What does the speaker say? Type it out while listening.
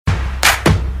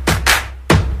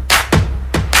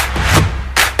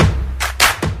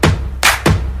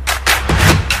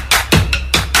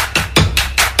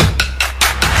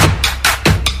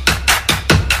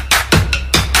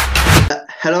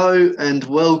Hello and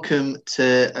welcome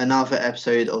to another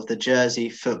episode of the Jersey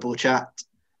Football Chat.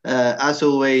 As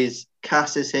always,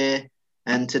 Cass is here,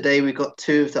 and today we've got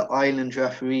two of the Island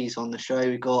referees on the show.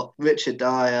 We've got Richard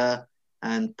Dyer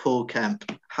and Paul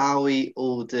Kemp. How are we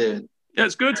all doing? Yeah,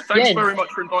 it's good. Thanks very much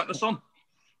for inviting us on.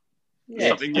 Yeah,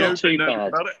 something new, not too bad.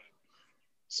 About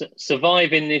it.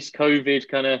 Surviving this COVID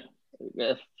kind of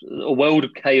a world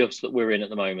of chaos that we're in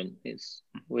at the moment.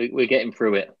 We're getting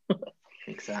through it.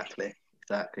 Exactly.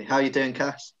 How are you doing,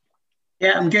 Cass?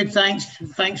 Yeah, I'm good.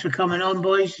 Thanks for coming on,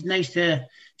 boys. Nice to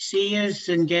see you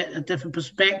and get a different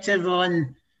perspective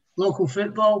on local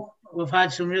football. We've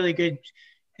had some really good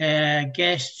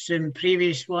guests in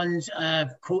previous ones,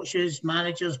 coaches,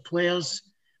 managers, players.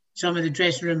 Some of the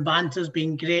dressing room banter's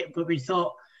been great, but we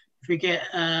thought if we get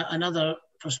another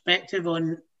perspective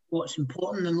on what's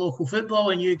important in local football,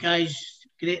 and you guys,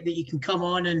 great that you can come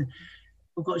on, and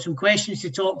we've got some questions to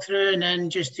talk through, and then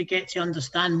just to get to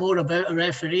understand more about a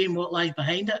referee and what lies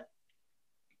behind it.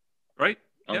 Great.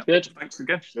 Good. Thanks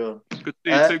again. Sure. Good to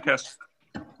see you too, Cass.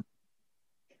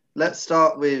 Let's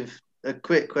start with a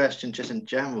quick question just in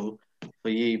general for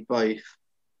you both.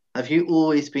 Have you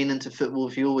always been into football?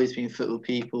 Have you always been football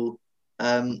people?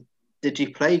 Did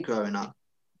you play growing up?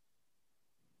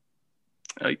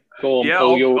 Go on, Yeah,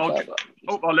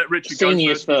 Paul. I'll let Richard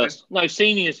seniors go first. No,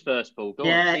 seniors first, Paul. Go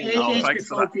Yeah,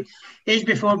 on. age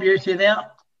before beauty there.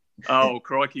 Oh,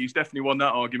 crikey, he's definitely won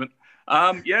that argument.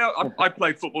 I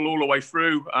played football all the way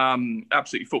through.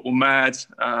 Absolutely football mad.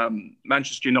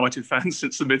 Manchester United fan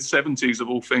since the mid-70s of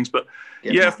all things. But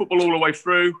football all the way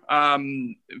through.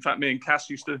 In fact, me and Cass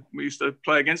used to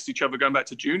play against each other going back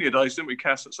to junior days, didn't we,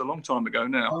 Cass? That's a long time ago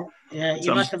now. Oh, yeah,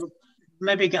 you must have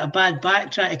maybe got a bad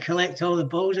back trying to collect all the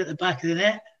balls at the back of the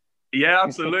net. Yeah,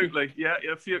 absolutely. Yeah,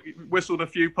 whistled a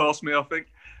few past me, I think.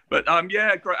 But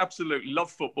great, absolutely love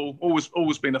football.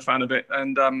 Always been a fan of it,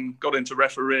 and got into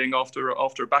refereeing after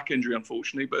a back injury,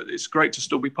 unfortunately. But it's great to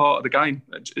still be part of the game.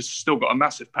 It's still got a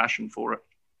massive passion for it.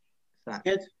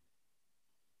 Good.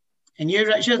 And you,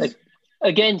 Richard?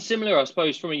 Again, similar, I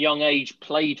suppose. From a young age,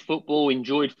 played football,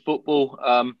 enjoyed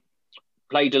football.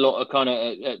 Played a lot of kind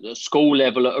of at a school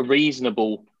level, at a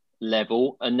reasonable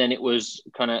level, and then it was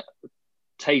kind of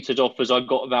tatered off as I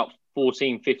got about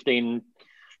 14, 15.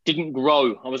 Didn't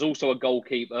grow. I was also a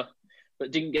goalkeeper,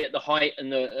 but didn't get the height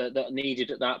and that I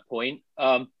needed at that point.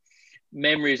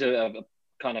 Memories of a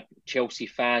kind of Chelsea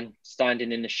fan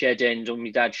standing in the shed end on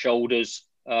my dad's shoulders,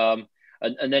 and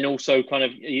then also kind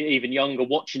of even younger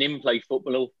watching him play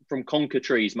football from conker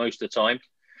trees most of the time.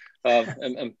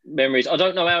 And memories. I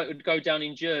don't know how it would go down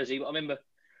in Jersey, but I remember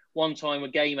one time a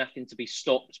game having to be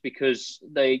stopped because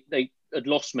they had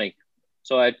lost me.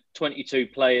 So I had 22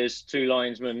 players, 2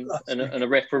 linesmen, and a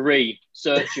referee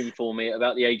searching for me at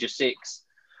about the age of 6.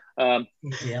 But I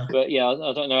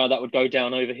don't know how that would go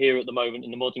down over here at the moment in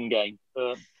the modern game.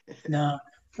 No,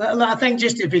 I think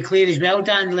just to be clear as well,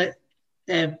 Dan,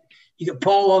 you got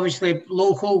Paul, obviously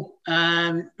local,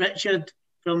 Richard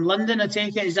from London, I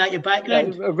take it. Is that your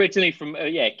background? Originally from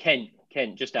Kent,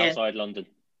 just outside London.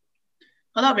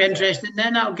 Well, that'll be interesting.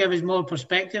 Then that'll give us more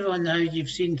perspective on how you've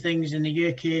seen things in the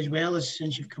UK as well as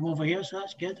since you've come over here. So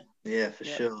that's good. Yeah, for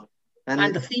sure.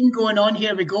 And the theme going on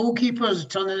here with goalkeepers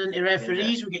turning into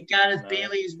referees. We get Gareth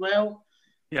Bailey as well.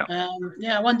 Yeah.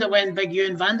 I wonder when Big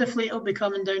Ewan van der Fleet will be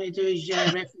coming down to do his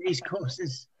referees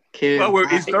courses. Well,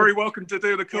 he's very welcome to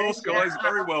do the course, guys.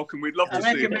 Very welcome. We'd love to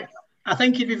see him. I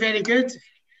think he'd be very good.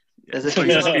 He's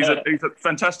a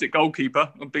fantastic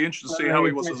goalkeeper. I'd be interested to see how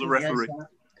he was as a referee.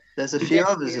 There's a few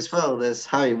others as well. There's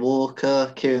Harry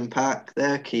Walker, Kieran Pack.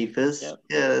 They're keepers.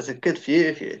 Yeah, there's a good few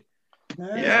of you.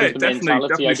 Yeah, it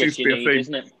definitely seems to be a theme.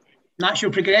 Isn't it?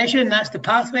 Natural progression. That's the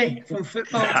pathway from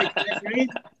football to referee.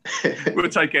 We'll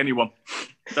take anyone.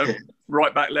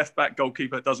 Right back, left back,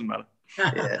 goalkeeper. It doesn't matter.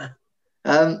 Yeah.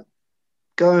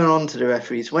 Going on to the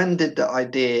referees. When did the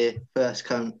idea first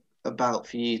come about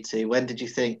for you two? When did you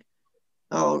think,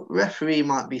 referee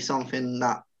might be something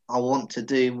that I want to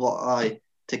do,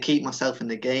 to keep myself in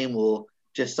the game, or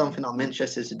just something I'm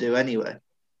interested to do anyway?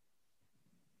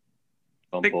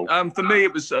 I think, for me,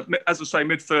 it was, as I say,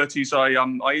 mid-30s.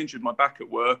 I injured my back at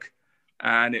work,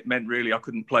 and it meant really I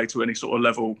couldn't play to any sort of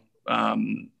level.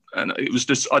 And it was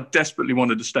just, I desperately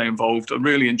wanted to stay involved. I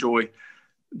really enjoy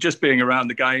just being around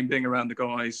the game, being around the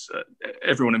guys,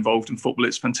 everyone involved in football.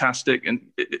 It's fantastic. And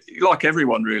like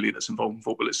everyone really that's involved in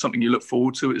football, it's something you look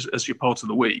forward to as you're part of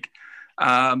the week.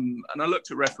 And I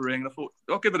looked at refereeing and I thought,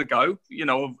 I'll give it a go.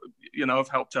 I've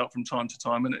helped out from time to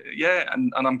time, and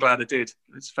I'm glad I did.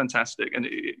 It's fantastic, and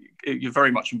you're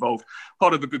very much involved,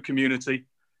 part of a good community,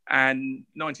 And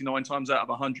 99 times out of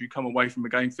 100, you come away from a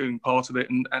game feeling part of it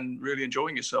and really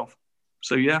enjoying yourself.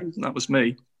 So, yeah, that was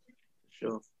me.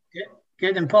 Sure. Yeah.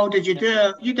 Good. And Paul, you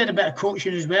did a bit of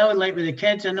coaching as well, like with the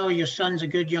kids? I know your son's a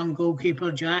good young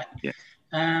goalkeeper, Jack. Yeah.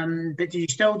 But do you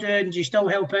still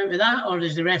help out with that, or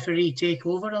does the referee take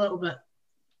over a little bit?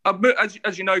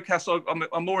 As you know, Cass,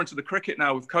 I'm more into the cricket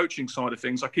now with coaching side of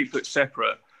things. I keep it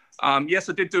separate. Yes,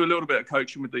 I did do a little bit of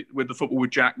coaching with the football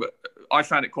with Jack, but I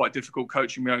found it quite difficult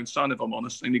coaching my own son, if I'm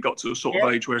honest. And he got to a sort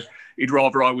of age where he'd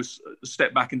rather I was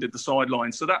step back and did the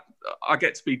sidelines. So that I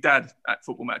get to be dad at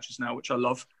football matches now, which I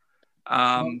love.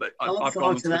 But I've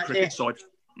gone to the cricket side.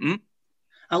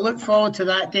 I look forward to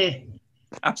that day.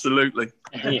 Absolutely.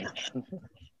 Yeah.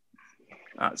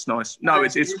 That's nice. No,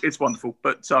 it's wonderful.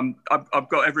 But I've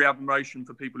got every admiration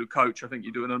for people who coach. I think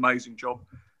you do an amazing job.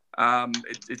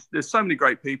 There's so many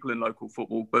great people in local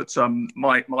football, but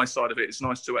my side of it, it's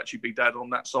nice to actually be dad on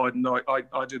that side, and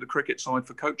I do the cricket side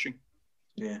for coaching.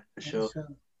 Yeah, for sure.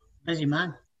 Busy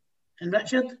man. And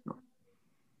Richard?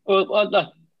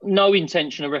 Well, no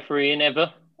intention of refereeing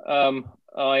ever.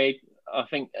 I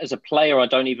think as a player, I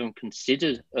didn't even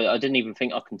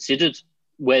think I considered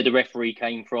where the referee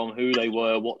came from, who they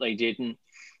were, what they did, and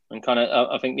kind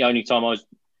of. I think the only time I was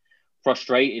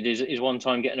frustrated is one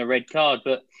time getting a red card.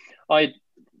 But I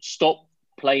stopped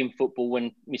playing football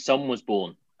when my son was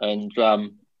born, and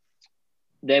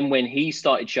then when he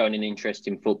started showing an interest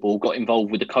in football, got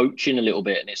involved with the coaching a little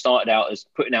bit, and it started out as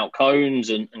putting out cones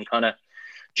and kind of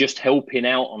just helping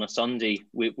out on a Sunday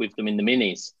with them in the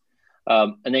minis.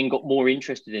 And then got more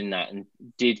interested in that and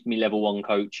did my level 1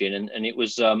 coaching. And it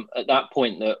was at that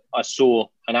point that I saw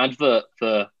an advert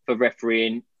for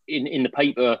refereeing in the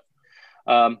paper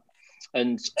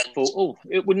and thought,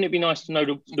 wouldn't it be nice to know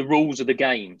the rules of the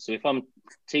game? So if I'm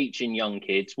teaching young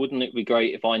kids, wouldn't it be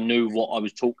great if I knew what I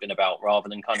was talking about rather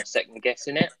than kind of second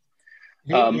guessing it?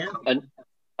 And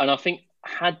I think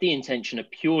had the intention of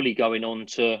purely going on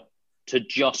to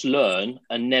just learn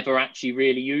and never actually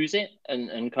really use it,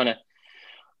 and kind of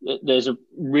there's a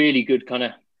really good kind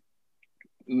of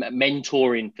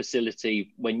mentoring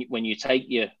facility when you take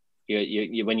your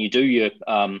when you do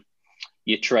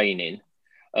your training.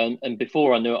 And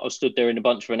before I knew it, I stood there in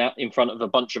front of a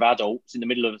bunch of adults in the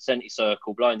middle of a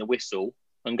semicircle, blowing the whistle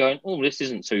and going, "Oh, this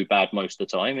isn't too bad most of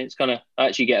the time. It's kind of I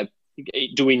actually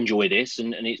do enjoy this,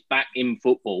 and it's back in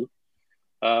football."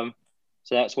 So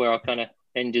that's where I kind of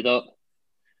ended up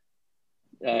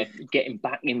getting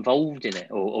back involved in it,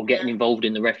 or getting involved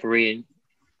in the refereeing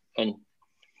and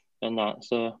that.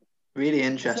 So really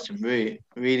interesting,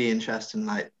 really interesting.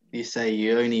 Like you say,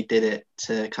 you only did it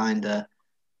to kind of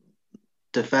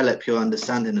develop your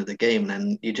understanding of the game, and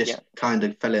then you just kind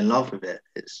of fell in love with it.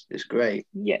 It's great.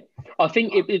 Yeah, I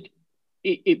think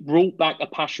it brought back a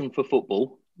passion for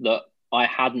football that I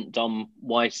hadn't done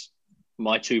whilst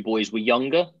my two boys were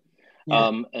younger.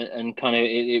 And kind of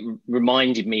it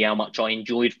reminded me how much I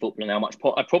enjoyed football and how much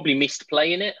I probably missed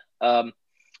playing it. And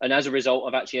as a result,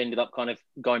 I've actually ended up kind of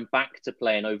going back to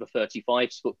playing over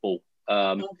 35s football,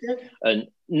 and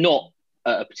not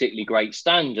at a particularly great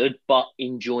standard, but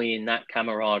enjoying that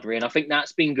camaraderie. And I think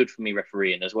that's been good for me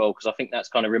refereeing as well, because I think that's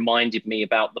kind of reminded me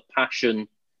about the passion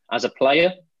as a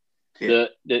player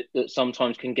that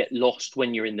sometimes can get lost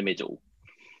when you're in the middle.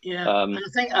 Yeah, and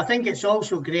I think it's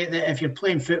also great that if you're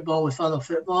playing football with other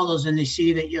footballers and they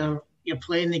see that you're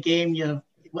playing the game, you're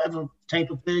whatever type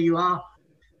of player you are,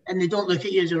 and they don't look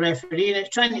at you as a referee. And it's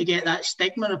trying to get that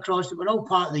stigma across that we're all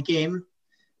part of the game,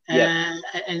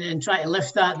 and try to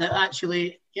lift that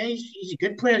actually, he's a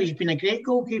good player. He's been a great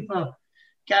goalkeeper.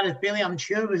 Gareth Bailey, I'm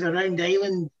sure, was around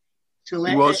Ireland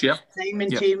selected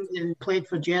team and played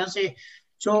for Jersey.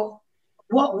 So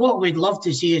what we'd love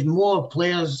to see is more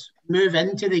players move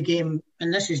into the game,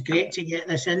 and this is great to get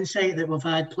this insight that we've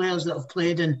had players that have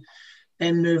played and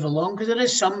then move along, because there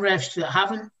is some refs that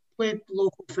haven't played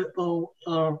local football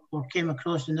or came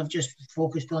across and they've just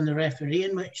focused on the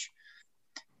refereeing, which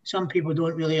some people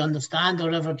don't really understand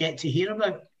or ever get to hear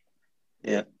about.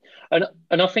 Yeah,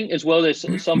 and I think as well there's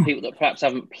some people that perhaps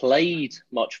haven't played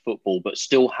much football but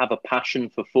still have a passion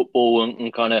for football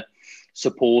and kind of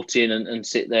supporting and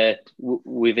sit there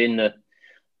within the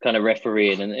kind of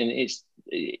refereeing, and it's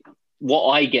what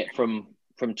I get from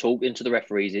talking to the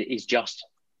referees is just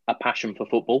a passion for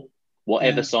football,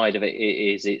 whatever side of it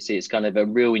is. It's kind of a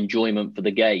real enjoyment for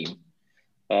the game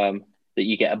that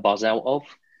you get a buzz out of.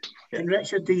 And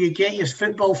Richard, do you get your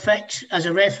football fix as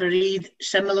a referee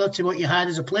similar to what you had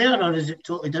as a player, or is it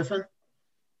totally different?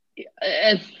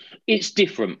 It's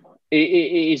different. It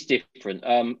is different.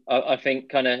 I think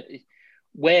kind of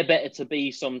where better to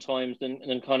be sometimes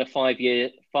than kind of 5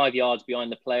 yards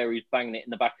behind the player who's banging it in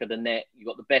the back of the net. You've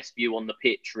got the best view on the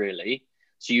pitch, really.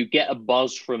 So you get a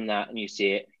buzz from that and you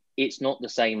see it. It's not the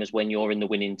same as when you're in the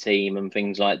winning team and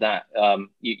things like that.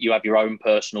 You have your own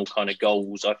personal kind of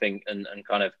goals, I think, and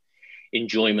kind of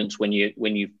enjoyments when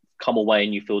you come away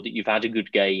and you feel that you've had a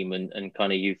good game and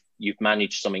kind of you've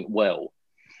managed something well.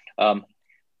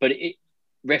 But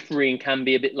refereeing can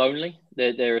be a bit lonely.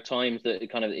 There are times that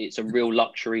it's a real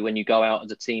luxury when you go out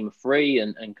as a team of three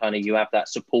and kind of you have that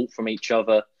support from each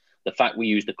other. The fact we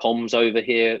use the comms over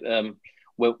here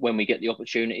when we get the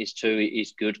opportunities to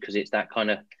is good because it's that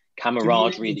kind of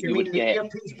camaraderie that you would get.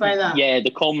 Yeah,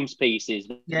 the comms pieces,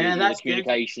 the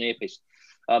communication earpiece.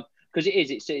 Because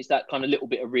it's that kind of little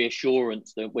bit of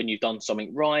reassurance that when you've done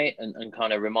something right and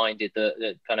kind of reminded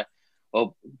that kind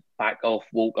of, back off,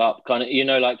 walk up, kind of,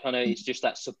 it's just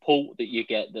that support that you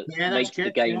get that makes the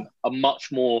game a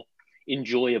much more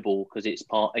enjoyable because it's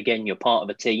you're part of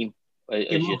a team as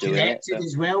you're doing it. So.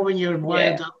 As well when you're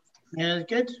wired up. Yeah, it's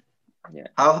good. Yeah.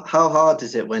 How hard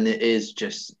is it when it is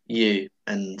just you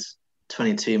and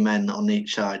 22 men on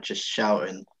each side just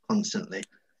shouting constantly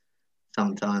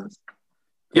sometimes?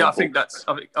 Yeah, I think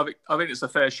it's a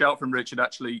fair shout from Richard.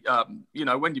 Actually,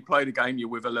 when you play the game, you're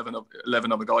with 11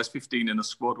 other guys, 15 in a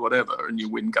squad, whatever, and you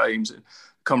win games. And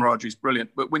camaraderie is brilliant.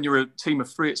 But when you're a team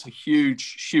of three, it's a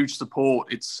huge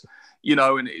support. It's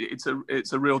and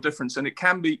it's a real difference. And it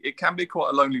can be quite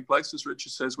a lonely place, as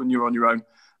Richard says, when you're on your own.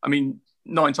 I mean,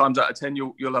 9 times out of 10,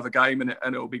 you'll have a game and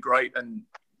it'll be great. And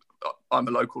I'm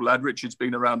a local lad. Richard's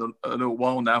been around a little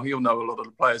while now. He'll know a lot of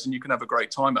the players, and you can have a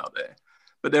great time out there.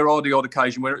 But there are the odd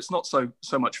occasion where it's not so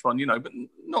much fun, but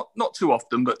not too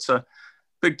often. But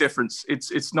big difference.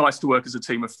 It's nice to work as a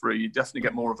team of three. You definitely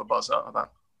get more of a buzz out of that.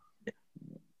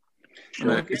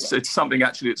 Sure. It's something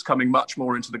actually that's coming much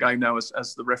more into the game now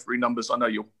as the referee numbers. I know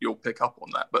you'll pick up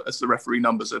on that, but as the referee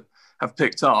numbers have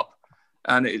picked up,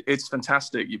 and it's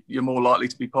fantastic. You're more likely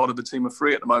to be part of the team of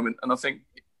three at the moment, and I think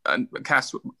and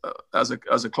Cass as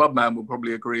a club man will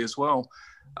probably agree as well.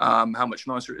 How much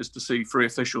nicer it is to see three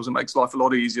officials. It makes life a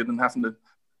lot easier than having to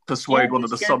persuade one of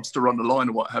the subs to run the line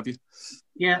or what have you.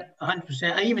 Yeah,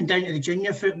 100%. I even down to the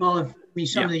junior football.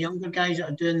 Some of the younger guys that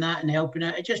are doing that and helping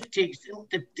out. It just takes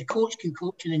the coach can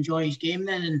coach and enjoy his game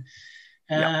then.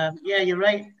 And you're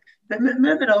right. But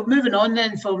moving on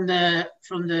then from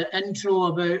the intro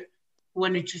about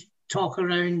when we just talk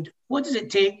around, what does it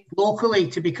take locally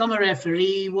to become a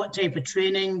referee? What type of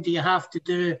training do you have to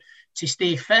do to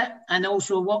stay fit? And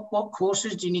also, what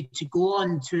courses do you need to go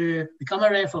on to become a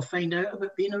ref or find out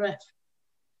about being a ref?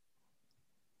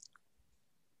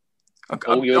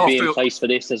 You'll be in place for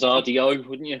this as RDO,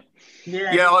 wouldn't you?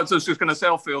 Yeah, I was just going to say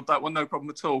I'll field that one, no problem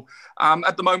at all.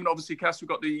 At the moment, obviously, Cass, we've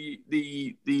got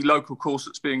the local course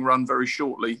that's being run very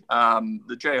shortly.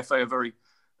 The JFA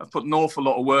have put an awful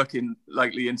lot of work in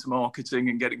lately into marketing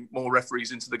and getting more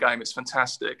referees into the game. It's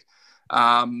fantastic.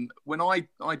 When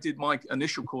I did my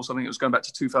initial course, I think it was going back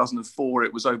to 2004.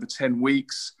 It was over 10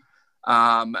 weeks.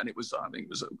 And it was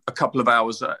a couple of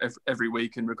hours every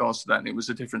week in regards to that. And it was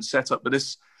a different setup. But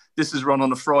this is run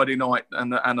on a Friday night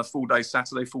and a full day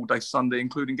Saturday, full day Sunday,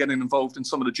 including getting involved in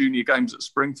some of the junior games at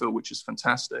Springfield, which is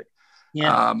fantastic.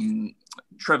 Yeah.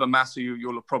 Trevor Massey,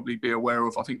 you'll probably be aware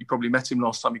of. I think you probably met him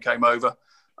last time he came over.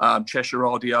 Cheshire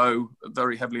RDO,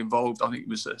 very heavily involved. I think he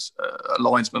was a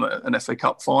linesman at an FA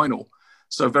Cup final.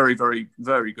 So very, very,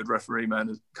 very good referee,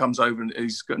 man. Comes over and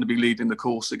he's going to be leading the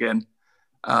course again.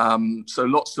 So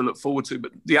lots to look forward to.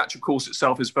 But the actual course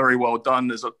itself is very well done.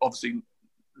 There's obviously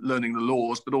learning the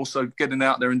laws, but also getting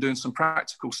out there and doing some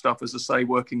practical stuff, as I say,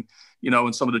 working,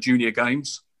 on some of the junior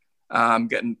games,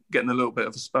 getting a little bit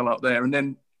of a spell out there. And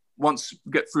then once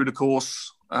you get through the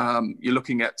course, you're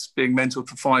looking at being mentored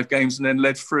for 5 games and then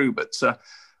led through. But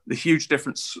the huge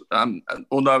difference,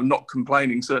 although I'm not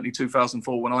complaining, certainly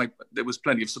 2004 there was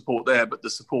plenty of support there, but the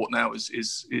support now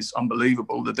is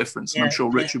unbelievable, the difference. And I'm sure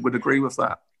Richard would agree with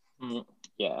that.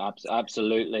 Yeah,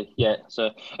 absolutely. Yeah. So,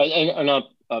 and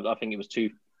I think it was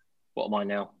what am I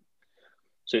now?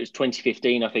 So it's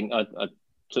 2015. I think I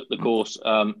took the course,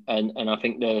 and I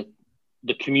think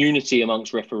the community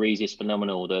amongst referees is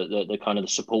phenomenal. The kind of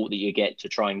the support that you get to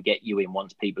try and get you in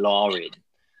once people are in.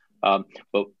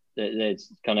 But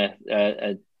there's kind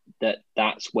of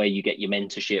that's where you get your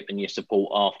mentorship and your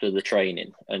support after the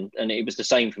training. And it was the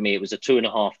same for me. It was a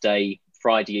 2.5 day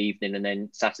Friday evening and then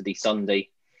Saturday, Sunday,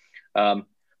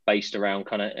 based around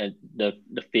kind of the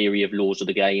theory of laws of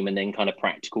the game and then kind of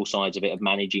practical sides of it, of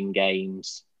managing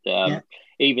games,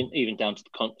 even down to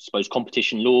the,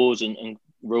 competition laws and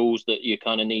rules that you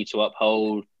kind of need to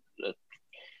uphold,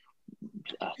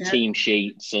 team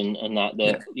sheets and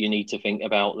that you need to think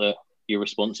about that you're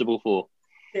responsible for.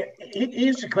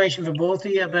 Here's a question for both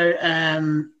of you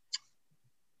about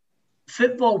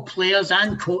football players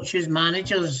and coaches,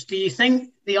 managers. Do you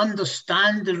think they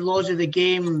understand the laws of the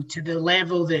game to the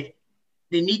level that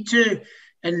they need to?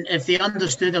 And if they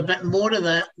understood a bit more of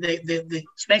that,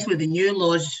 especially the new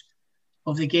laws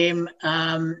of the game,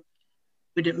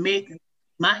 would it make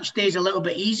match days a little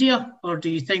bit easier? Or do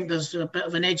you think there's a bit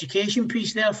of an education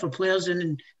piece there for players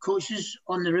and coaches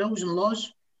on the rules and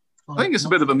laws? I think it's a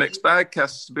bit of a mixed bag,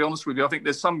 Cass, to be honest with you. I think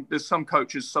there's some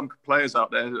coaches, some players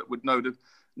out there that would know the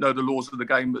laws of the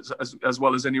game as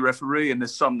well as any referee, and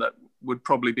there's some that would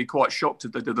probably be quite shocked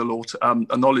if they did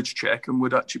a knowledge check and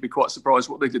would actually be quite surprised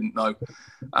what they didn't know.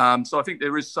 So I think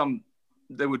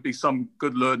there would be some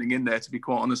good learning in there, to be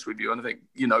quite honest with you. And I think,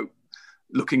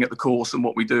 looking at the course and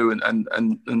what we do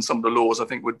and some of the laws, I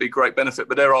think would be great benefit.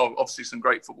 But there are obviously some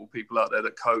great football people out there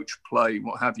that coach, play,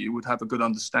 what have you, would have a good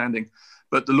understanding.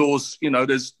 But the laws,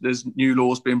 there's new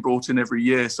laws being brought in every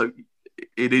year. So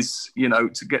it is,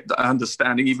 to get that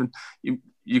understanding. Even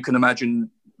you can imagine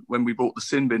when we brought the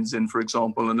sin bins in, for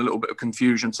example, and a little bit of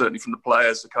confusion, certainly from the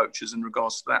players, the coaches in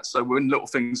regards to that. So when little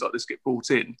things like this get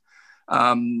brought in,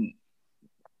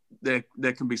 there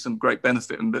can be some great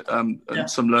benefit and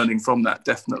some learning from that,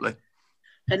 definitely.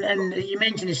 And you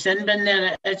mentioned the sin bin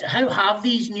there. How have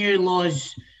these new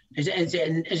laws, has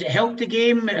it helped the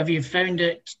game? Have you found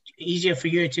it easier for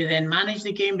you to then manage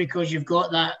the game because you've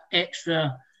got that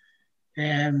extra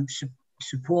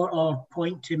support or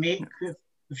point to make?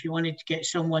 If you wanted to get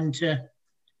someone to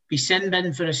be sin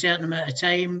bin for a certain amount of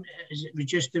time, is it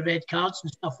reduce the red cards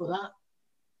and stuff like that?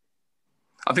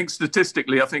 I think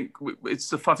statistically, I think we're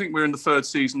in the third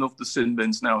season of the sin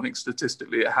bins now. I think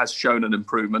statistically it has shown an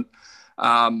improvement.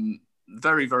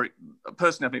 Very, very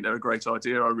personally, I think they're a great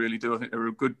idea. I really do. I think they're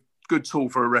a good tool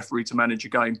for a referee to manage a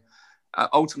game.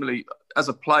 Ultimately, as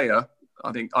a player,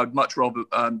 I think I'd much rather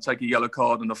take a yellow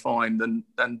card and a fine than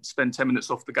spend 10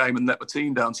 minutes off the game and let the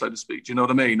team down, so to speak. Do you know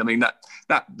what I mean? I mean,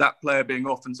 that player being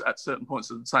off at certain points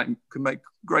of the time can make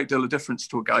a great deal of difference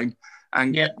to a game.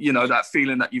 And, that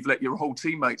feeling that you've let your whole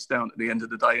teammates down at the end of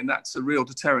the day, and that's a real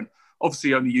deterrent,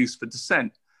 obviously only used for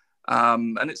dissent.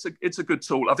 And it's a good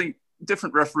tool. I think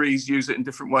different referees use it in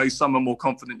different ways. Some are more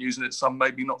confident using it, some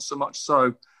maybe not so much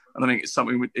so. And I think it's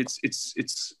something.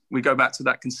 We go back to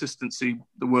that consistency,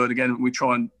 the word again. We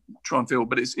try and feel,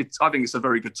 but I think it's a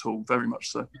very good tool, very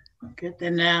much so. Good.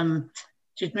 Then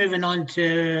just moving on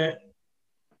to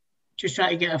just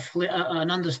try to get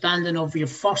an understanding of your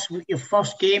first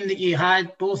game that you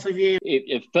had, both of you.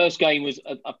 First game was,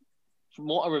 from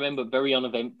what I remember, very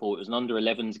uneventful. It was an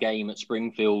under-11s game at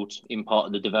Springfield in part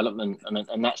of the development,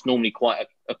 and that's normally quite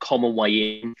a common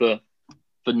way in for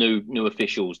new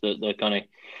officials. They're kind of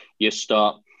you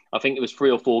start. I think it was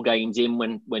 3 or 4 games in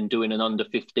when doing an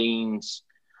under-15s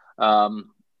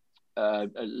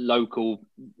local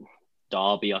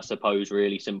derby, I suppose.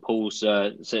 Really, St Paul's,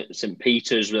 St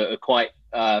Peter's are quite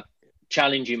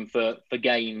challenging for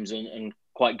games and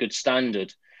quite good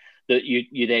standard. That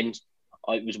you then.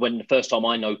 It was when the first time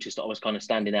I noticed that I was kind of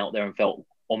standing out there and felt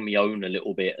on my own a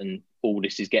little bit, and all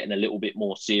this is getting a little bit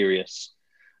more serious.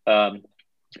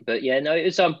 But yeah, no,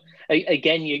 it's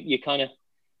again,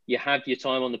 you have your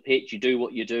time on the pitch, you do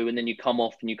what you do, and then you come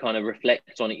off and you kind of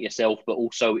reflect on it yourself. But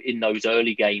also in those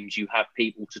early games, you have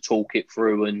people to talk it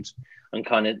through and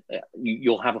kind of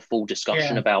you'll have a full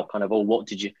discussion about kind of,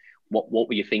 what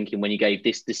were you thinking when you gave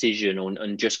this decision,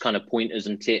 and just kind of pointers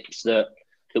and tips that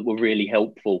were really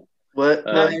helpful. Go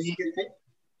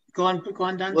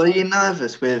on, Dan. Were you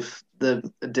nervous with the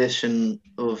addition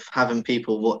of having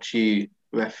people watch you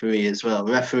referee as well,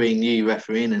 refereeing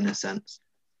in a sense?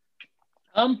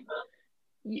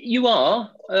 You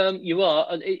are.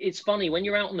 It's funny when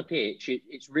you're out on the pitch.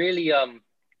 It's really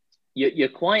you're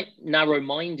quite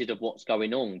narrow-minded of what's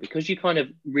going on because you're kind of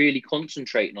really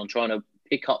concentrating on trying to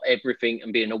pick up everything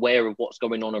and being aware of what's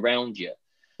going on around you.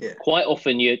 Yeah. Quite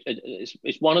often,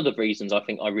 it's one of the reasons I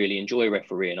think I really enjoy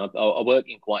refereeing. I work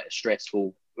in quite a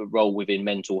stressful role within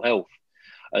mental health.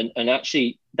 And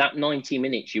actually, that 90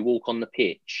 minutes you walk on the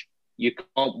pitch, you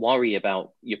can't worry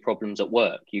about your problems at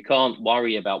work. You can't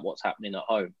worry about what's happening at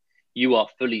home. You are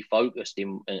fully focused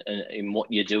in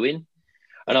what you're doing.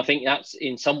 And I think that's,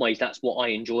 in some ways, that's what I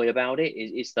enjoy about it.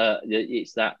 It's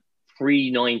that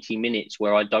free 90 minutes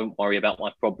where I don't worry about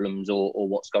my problems or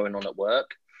what's going on at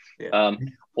work. Yeah.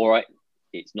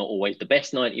 It's not always the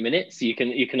best 90 minutes. You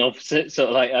can opposite sort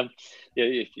of like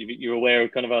if you're aware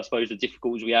of kind of, I suppose, the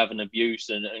difficulties we have in abuse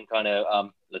and kind of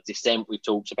the dissent we've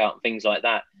talked about and things like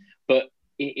that. But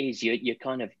it is you're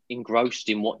kind of engrossed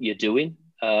in what you're doing.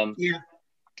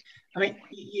 I mean,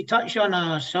 you touched on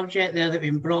a subject there that we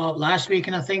brought up last week,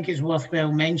 and I think it's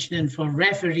worthwhile mentioning for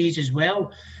referees as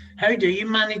well. How do you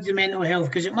manage the mental health?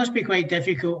 Because it must be quite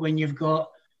difficult when you've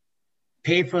got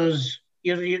papers,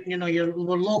 your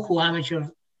local amateur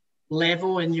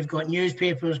level, and you've got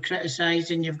newspapers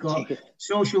criticising, you've got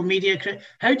social media.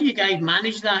 How do you guys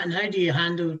manage that, and how do you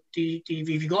handle? Have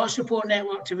you got a support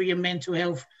network to your mental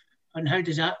health, and how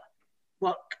does that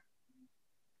work?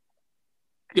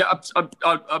 Yeah,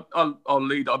 I'll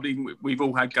lead. I mean, we've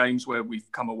all had games where we've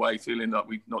come away feeling that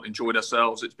we've not enjoyed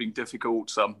ourselves. It's been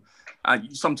difficult.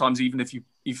 And sometimes even if you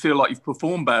feel like you've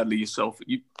performed badly yourself,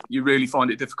 you really find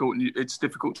it difficult, and it's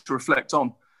difficult to reflect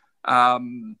on.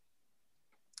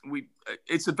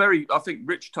 It's a very, I think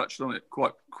Rich touched on it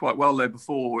quite well there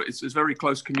before. It's a very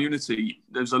close community.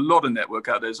 There's a lot of network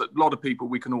out there. There's a lot of people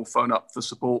we can all phone up for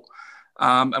support,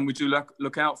 and we do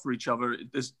look out for each other.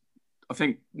 I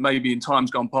think maybe in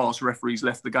times gone past, referees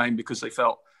left the game because they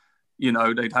felt,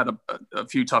 they'd had a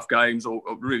few tough games or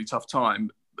a really tough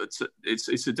time. But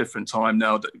it's a different time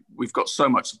now. That we've got so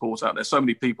much support out there, so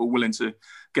many people willing to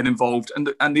get involved.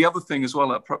 And the other thing as well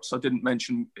that perhaps I didn't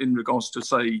mention in regards to,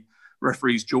 say,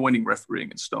 referees joining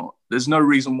refereeing and start. There's no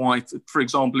reason why, for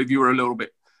example, if you were a little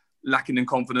bit lacking in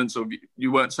confidence or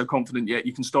you weren't so confident yet,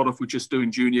 you can start off with just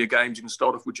doing junior games. You can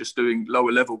start off with just doing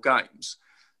lower level games.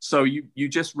 So you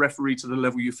just referee to the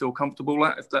level you feel comfortable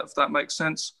at, if that makes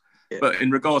sense. Yeah. But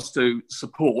in regards to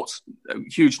support, a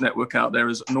huge network out there.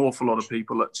 There's an awful lot of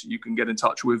people that you can get in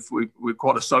touch with. We're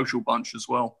quite a social bunch as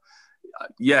well.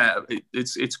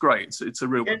 It's great. It's a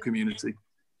real good community.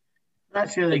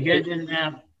 That's really good.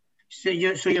 And so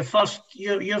your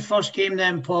first game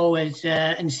then, Paul, is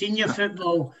in senior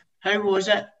football. How was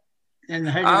it? And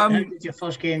how did your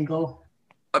first game go?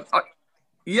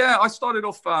 I started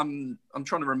off. I'm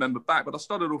trying to remember back, but I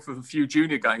started off with a few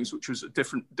junior games, which was a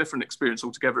different experience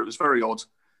altogether. It was very odd.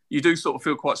 You do sort of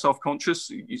feel quite self-conscious.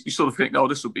 You sort of think, "Oh,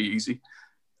 this will be easy."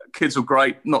 Kids are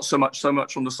great, not so much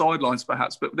on the sidelines,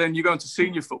 perhaps. But then you go into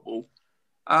senior football.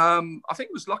 I think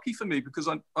it was lucky for me because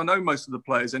I know most of the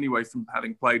players anyway from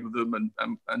having played with them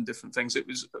and different things.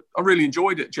 I really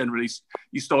enjoyed it. Generally,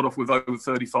 you start off with over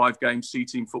 35 games,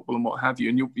 C-team football and what have you,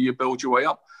 and you build your way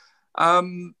up.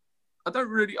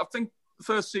 I think the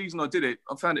first season I did it,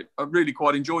 I really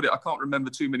quite enjoyed it. I can't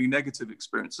remember too many negative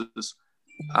experiences.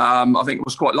 I think it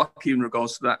was quite lucky in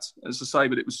regards to that, as I say,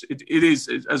 but it is,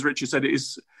 as Richard said, it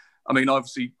is, I mean,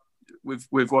 obviously with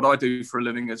what I do for a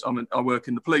living, I work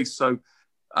in the police. So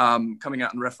coming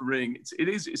out and refereeing,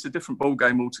 it's a different ball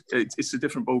game. It's a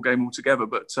different ball game altogether,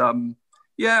 but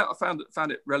I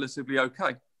found it relatively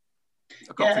okay.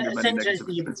 I can't think of many negative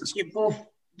experiences. You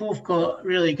both got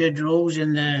really good roles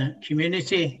in the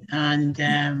community, and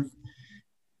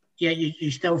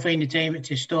you still find the time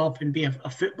to stop and be a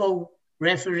football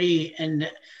referee. And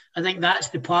I think that's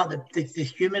the part that the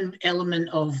human element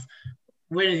of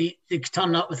where they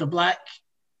turn up with a black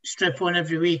strip on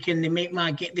every week and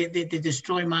they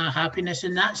destroy my happiness,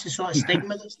 and that's the sort of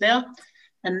stigma that's there.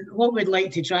 And what we'd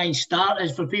like to try and start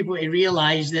is for people to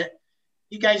realise that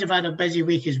you guys have had a busy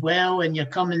week as well, and you're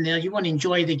coming there, you want to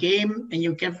enjoy the game, and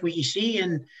you give what you see.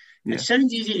 And it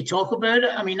sounds easy to talk about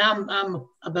it. I mean, I'm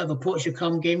a bit of a poach to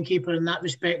come gamekeeper in that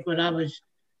respect, where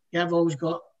I've always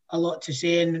got a lot to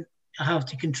say, and I have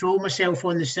to control myself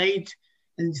on the side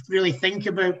and really think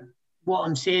about what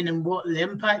I'm saying and what the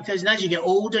impact is. And as you get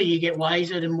older, you get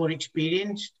wiser and more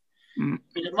experienced.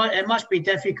 But it must be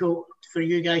difficult for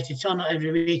you guys to turn up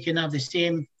every week and have the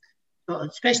same,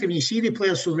 especially when you see the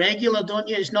players so regular, don't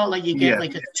you? It's not like you get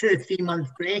like a 2-3 month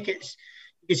break. It's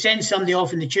you send somebody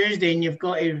off on the Tuesday and you've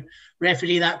got to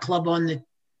referee that club on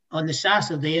the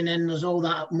Saturday, and then there's all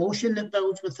that emotion that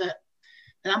builds with it.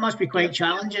 And that must be quite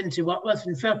challenging to work with.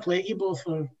 And fair play to you both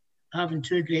for having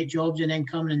 2 great jobs and then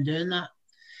coming and doing that.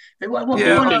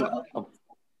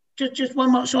 Just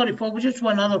one more. Sorry, Paul. Just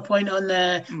one other point on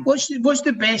the. What's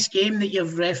the best game that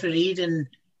you've refereed and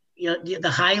the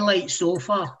highlight so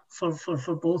far for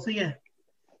both of you?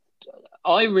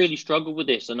 I really struggle with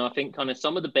this, and I think kind of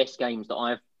some of the best games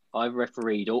that I've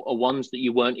refereed are ones that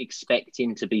you weren't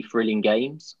expecting to be thrilling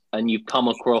games, and you've come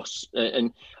across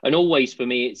and always for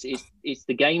me it's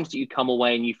the games that you come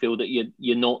away and you feel that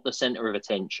you're not the centre of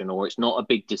attention, or it's not a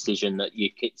big decision that you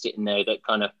keep sitting there that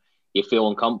kind of you feel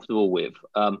uncomfortable with.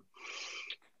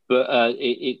 But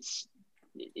it's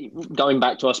going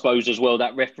back to, I suppose, as well,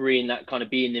 that refereeing, that kind of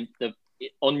being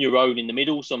on your own in the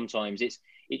middle. Sometimes it's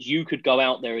you could go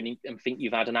out there and think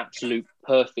you've had an absolute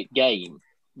perfect game,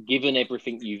 given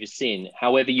everything you've seen.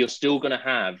 However, you're still going to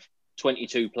have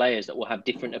 22 players that will have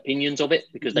different opinions of it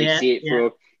because they see it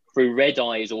through red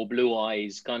eyes or blue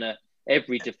eyes, kind of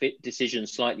every decision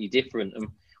slightly different, and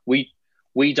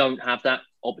we don't have that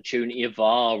opportunity of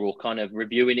VAR or kind of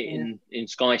reviewing it in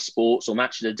Sky Sports or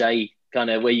Match of the Day, kind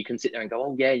of where you can sit there and go,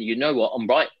 oh yeah, you know what, I'm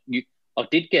right, I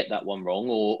did get that one wrong,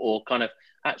 or kind of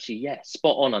actually, yeah,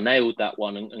 spot on, I nailed that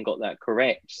one and got that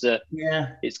correct. So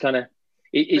it's kind of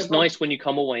it's nice when you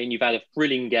come away and you've had a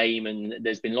thrilling game and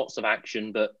there's been lots of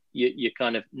action, but you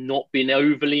kind of not been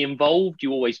overly involved.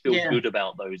 You always feel good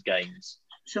about those games.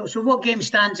 So what game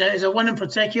stands out? Is there one in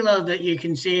particular that you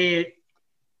can say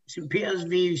St. Peter's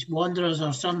v Wanderers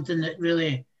or something that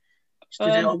really stood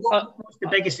out? What's the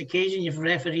biggest occasion you've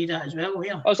refereed at as well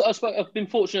here? I've been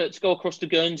fortunate to go across to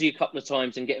Guernsey a couple of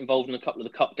times and get involved in a couple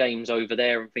of the cup games over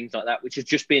there and things like that, which has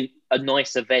just been a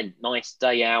nice event, nice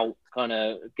day out, kind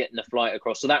of getting the flight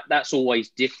across. So that's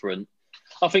always different.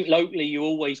 I think locally you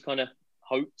always kind of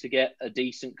hope to get a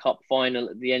decent cup final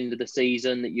at the end of the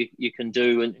season that you can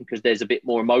do, and because there's a bit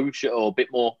more emotion or a bit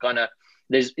more kind of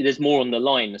there's more on the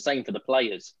line. The same for the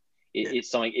players.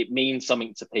 It's something, it means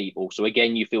something to people. So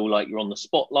again, you feel like you're on the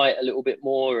spotlight a little bit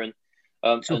more. And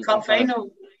cup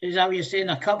final, is that what you're saying?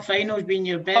 A cup final's been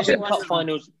your best one? Cup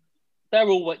finals, they're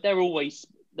always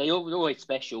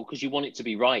special because you want it to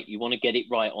be right. You want to get it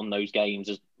right on those games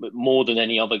more than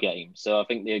any other game. So I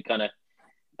think they're kind of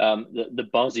the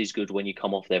buzz is good when you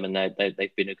come off them, and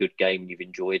they've been a good game. You've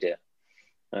enjoyed it.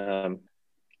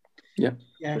 Yeah,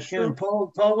 sure.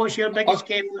 Paul, what's your biggest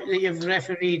game that you've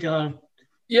refereed? Or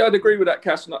yeah, I'd agree with that,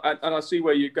 Cass, and I see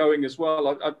where you're going as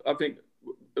well. I think,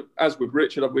 as with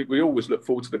Richard, we always look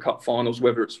forward to the cup finals,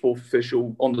 whether it's fourth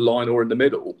official, on the line or in the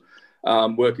middle,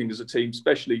 working as a team.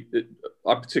 Especially,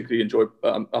 I particularly enjoy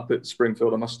up at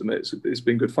Springfield, I must admit. It's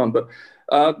been good fun. But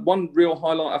one real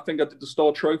highlight, I think I did the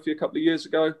Star Trophy a couple of years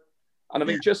ago. And I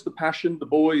think just the passion, the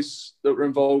boys that were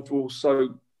involved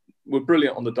were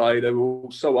brilliant on the day. They were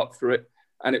all so up for it.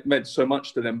 And it meant so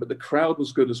much to them. But the crowd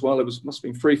was good as well. It must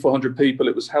have been 300-400 people.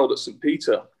 It was held at St.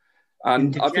 Peter.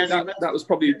 And I think that was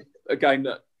probably a game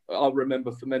that I'll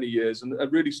remember for many years. And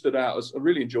it really stood out. I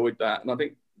really enjoyed that. And I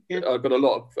think I got a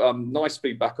lot of nice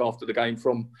feedback after the game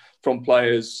from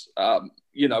players, and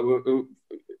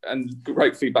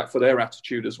great feedback for their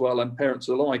attitude as well, and parents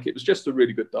alike. It was just a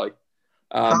really good day.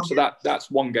 So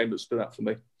that's one game that stood out for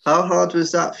me. How hard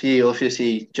was that for you?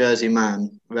 Obviously, Jersey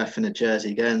man, reffing a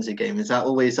Jersey Guernsey game. Is that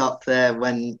always up there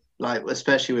when, like,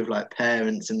 especially with like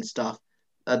parents and stuff?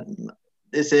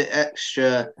 Is it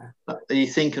extra? Are you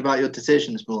thinking about your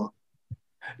decisions more?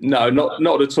 No,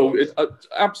 not at all. It's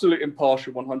absolutely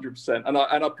impartial, 100%. And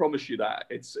I promise you that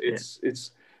it's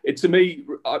to me.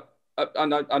 I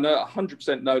know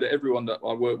 100% know that everyone that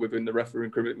I work with in the refereeing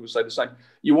community will say the same.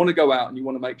 You want to go out and you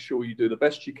want to make sure you do the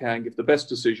best you can, give the best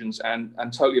decisions, and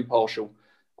totally impartial.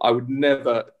 I would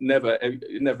never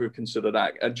consider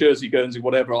that. At Jersey, Guernsey,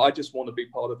 whatever, I just want to be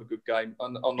part of a good game.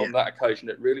 And on that occasion,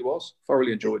 it really was.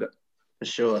 Thoroughly enjoyed it. For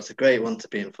sure. It's a great one to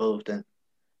be involved in.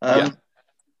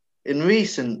 In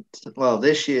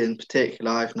this year in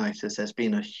particular, I've noticed there's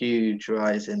been a huge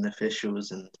rise in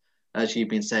officials. And as you've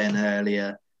been saying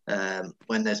earlier,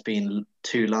 when there's been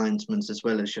two linesmen as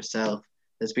well as yourself,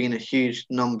 there's been a huge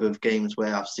number of games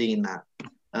where I've seen that.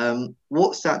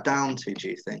 What's that down to, do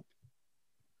you think?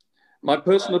 My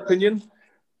personal opinion,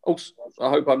 I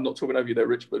hope I'm not talking over you there,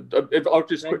 Rich, but I'll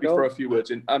just quickly throw a few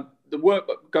words in. The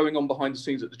work going on behind the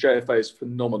scenes at the JFA is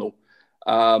phenomenal.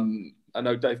 I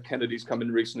know Dave Kennedy's come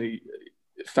in recently,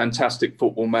 fantastic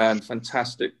football man,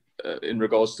 fantastic in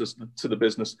regards to the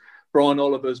business. Brian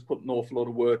Oliver's put an awful lot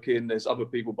of work in. There's other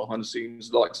people behind the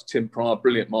scenes, like Tim Pryor,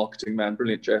 brilliant marketing man,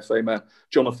 brilliant JFA man,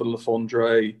 Jonathan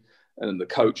Lafondre, and the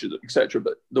coaches, etc.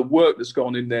 But the work that's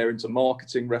gone in there into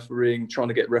marketing, refereeing, trying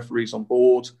to get referees on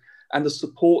board, and the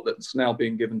support that's now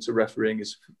being given to refereeing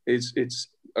is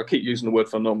I keep using the word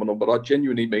phenomenal, but I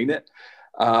genuinely mean it.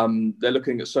 They're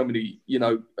looking at so many,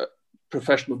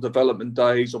 professional development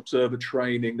days, observer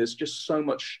training. There's just so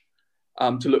much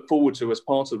to look forward to as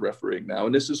part of refereeing now.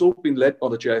 And this has all been led by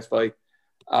the JFA.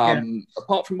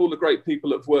 Apart from all the great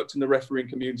people that have worked in the refereeing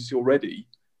community already,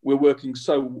 we're working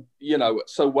so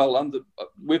well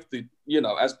with the,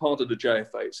 as part of the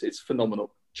JFA. It's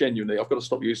phenomenal, genuinely. I've got to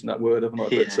stop using that word, haven't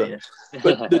I?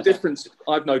 But the difference,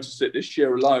 I've noticed it this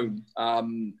year alone,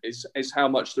 is how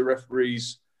much the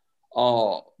referees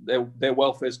are, their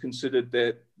welfare is considered,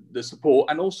 the support,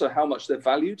 and also how much they're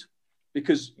valued.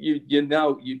 Because you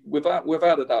now, without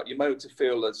a doubt, you're made to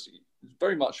feel as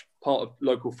very much part of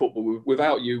local football.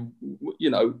 Without you,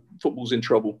 football's in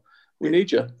trouble. We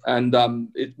need you, and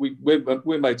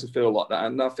we're made to feel like that.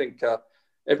 And I think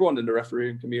everyone in the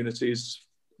refereeing community is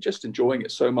just enjoying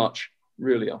it so much.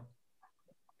 Really are.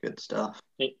 Good stuff.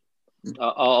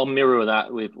 I'll mirror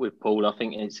that with Paul. I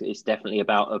think it's definitely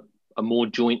about a more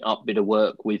joint up bit of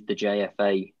work with the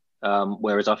JFA,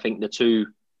 whereas I think the two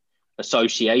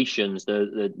associations,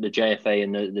 the JFA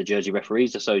and the Jersey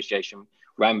Referees Association,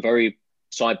 ran very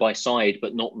side by side,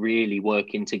 but not really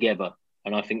working together.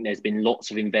 And I think there's been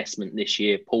lots of investment this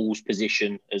year. Paul's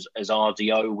position as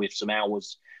RDO with some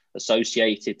hours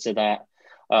associated to that,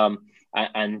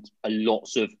 and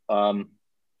lots of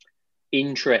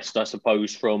interest, I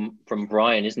suppose, from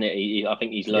Brian, isn't it? I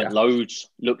think he's learned loads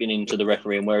looking into the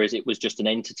refereeing, whereas it was just an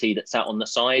entity that sat on the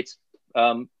side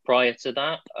prior to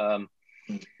that.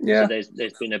 So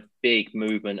there's been a big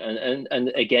movement,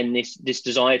 and again this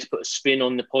desire to put a spin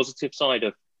on the positive side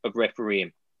of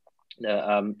refereeing.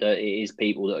 That it is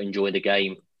people that enjoy the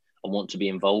game and want to be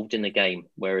involved in the game,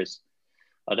 whereas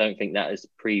I don't think that has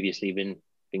previously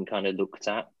been kind of looked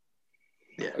at.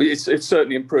 Yeah, it's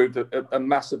certainly improved a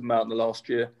massive amount in the last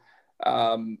year.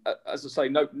 As I say,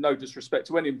 no disrespect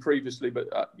to anyone previously, but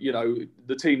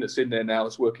the team that's in there now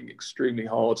is working extremely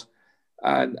hard,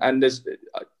 and there's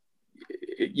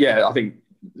I think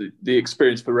the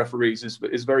experience for referees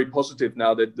is very positive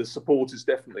now. That the support is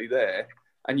definitely there,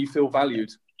 and you feel valued.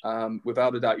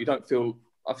 Without a doubt, you don't feel.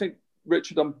 I think,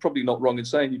 Richard, I'm probably not wrong in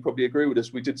saying you probably agree with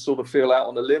us. We did sort of feel out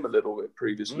on a limb a little bit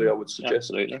previously. I would suggest.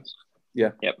 Absolutely.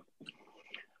 Yeah. Yep.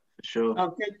 Sure.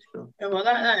 Oh, good. Well,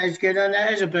 that is good, and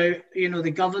that is about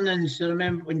the governance. I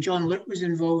remember when John Luke was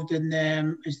involved in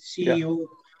as the CEO,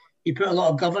 he put a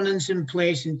lot of governance in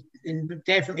place and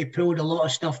definitely pulled a lot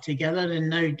of stuff together.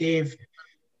 And now Dave,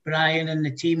 Brian, and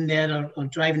the team there are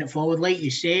driving it forward, like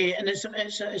you say. And it's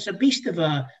a beast of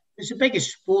it's the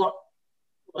biggest sport.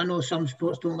 I know some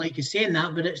sports don't like you saying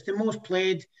that, but it's the most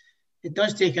played. It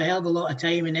does take a hell of a lot of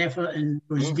time and effort and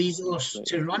resource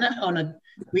to run it on a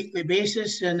weekly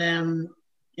basis. And,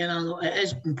 it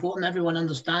is important everyone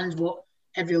understands what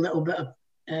every little bit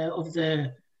of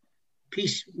the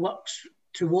piece works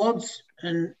towards.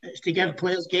 And it's to give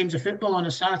players games of football on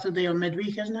a Saturday or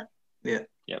midweek, isn't it? Yeah.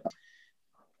 Yep.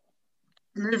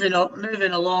 Moving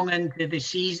along into the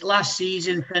season. Last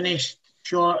season finished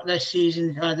short. This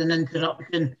season had an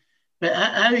interruption. But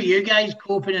how are you guys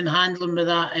coping and handling with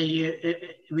that?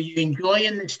 Were you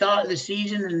enjoying the start of the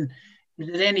season? And was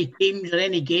there any teams or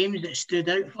any games that stood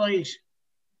out for you?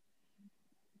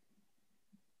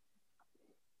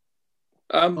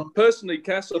 Personally,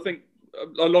 Cass, I think,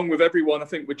 along with everyone, I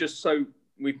think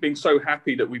we've been so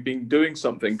happy that we've been doing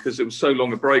something because it was so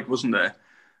long a break, wasn't there?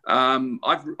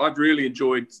 I've really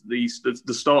enjoyed the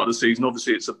start of the season.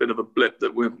 Obviously, it's a bit of a blip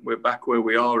that we're back where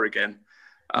we are again.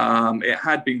 It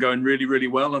had been going really, really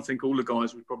well. I think all the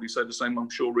guys would probably say the same. I'm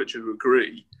sure Richard would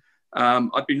agree.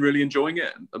 I've been really enjoying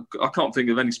it. I can't think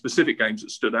of any specific games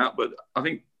that stood out, but I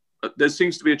think there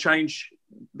seems to be a change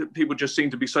that people just seem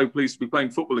to be so pleased to be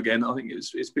playing football again. I think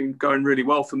it's been going really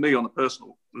well for me on a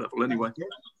personal level anyway.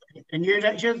 And you,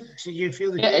 Richard, did you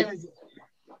feel the game?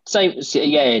 Same,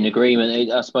 in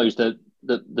agreement. I suppose the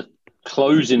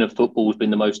closing of football has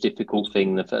been the most difficult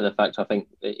thing. The fact I think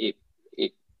it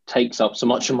takes up so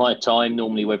much of my time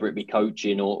normally, whether it be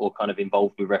coaching or kind of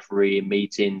involved with refereeing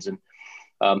meetings, and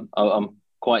I'm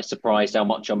quite surprised how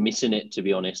much I'm missing it, to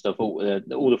be honest. I thought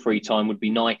all the free time would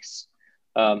be nice,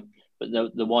 but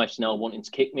the wife's now wanting to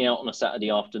kick me out on a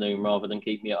Saturday afternoon rather than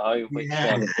keep me at home, which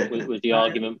was the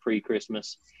argument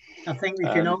pre-Christmas. I think we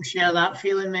can all share that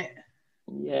feeling, mate.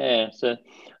 Yeah, so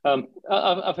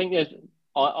I think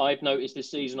I've noticed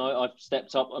this season I've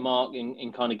stepped up a mark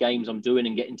in kind of games I'm doing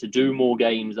and getting to do more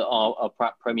games that are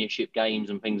Premiership games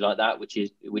and things like that, which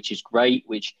is great,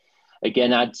 which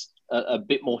again adds a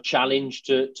bit more challenge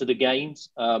to the games.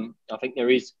 I think there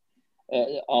is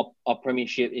our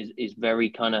Premiership is very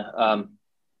kind of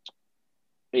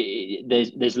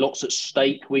there's lots at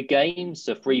stake with games.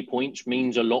 So 3 points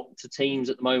means a lot to teams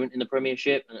at the moment in the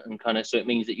Premiership, and kind of so it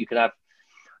means that you could have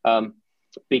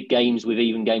big games with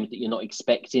even games that you're not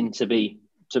expecting to be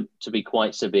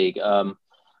quite so big,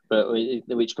 but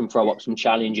which can throw up some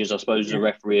challenges, I suppose, as a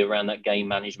referee around that game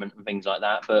management and things like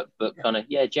that. But kind of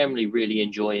generally really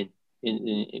enjoying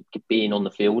in being on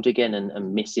the field again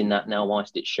and missing that now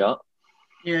whilst it's shut.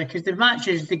 Yeah, because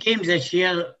the games this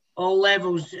year, all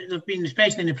levels, they've been,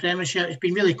 especially in the Premiership, it's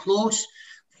been really close.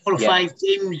 4 or 5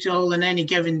 teams all on any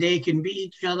given day can beat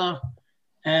each other.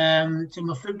 From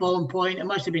a footballing point, it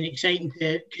must have been exciting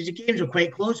because the games were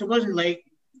quite close. It wasn't like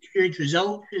huge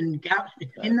results and gaps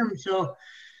between them. So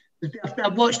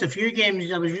I've watched a few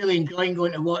games. I was really enjoying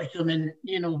going to watch them. And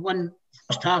one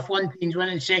first half, one team's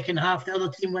winning, second half, the other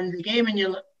team wins the game, and you're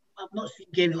like, I've not seen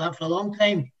games like that for a long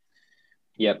time.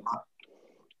 Yep.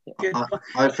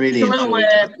 I've really enjoyed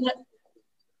it.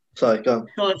 Sorry, go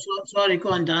on. Sorry, go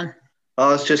on, Dan. I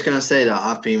was just going to say that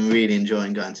I've been really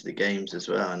enjoying going to the games as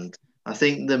well. And I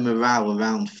think the morale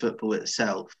around football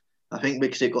itself, I think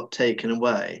because it got taken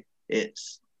away,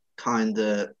 it's kind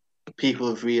of people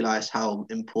have realised how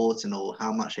important or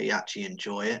how much they actually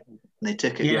enjoy it. And they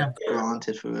took it for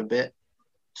granted for a bit.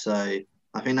 So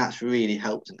I think that's really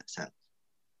helped in that sense.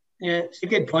 Yeah, it's a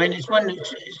good point. It's one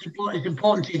that's it's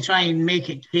important to try and make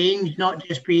it change, not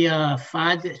just be a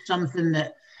fad. It's something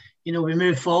that, we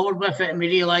move forward with it and we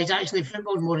realise actually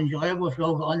football's more enjoyable if we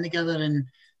all get on together, and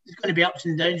there's going to be ups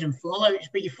and downs and fallouts,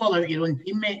 but you fall out your own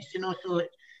teammates, so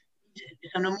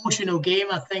it's an emotional game,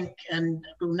 I think, and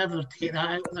we'll never take that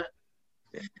out of it.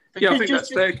 But I think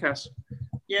that's fair, Cass.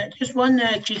 Yeah, just one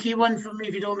cheeky one from me,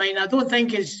 if you don't mind. I don't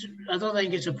think it's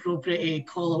appropriate to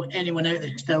call anyone out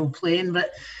that's still playing,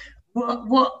 but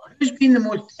who's been the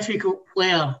most difficult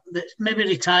player that's maybe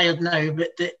retired now,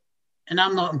 but that, and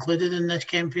I'm not included in this,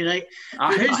 Kempy, right?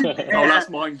 That's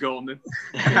mine gone then.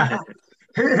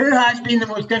 Who has been the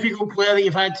most difficult player that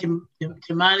you've had to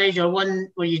manage, or one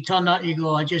where you turn up and you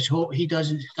go, I just hope he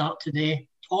doesn't start today,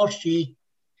 or she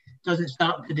doesn't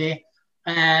start today?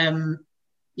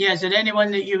 Is there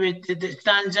anyone that that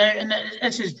stands out? And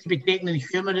this is to be taken in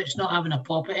humour. It's not having a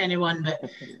pop at anyone, but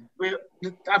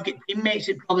I've got teammates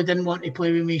that probably didn't want to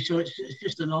play with me, so it's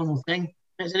just a normal thing.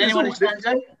 Is there anyone that stands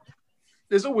out?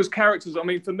 There's always characters. I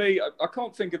mean, for me, I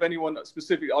can't think of anyone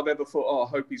specific I've ever thought, I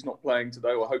hope he's not playing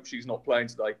today, or I hope she's not playing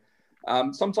today.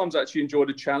 Sometimes I actually enjoy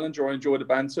the challenge, or I enjoy the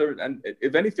banter. And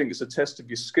if anything, it's a test of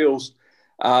your skills.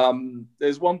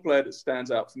 There's one player that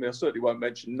stands out for me. I certainly won't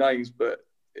mention names, but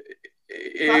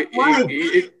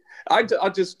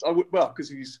because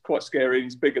he's quite scary and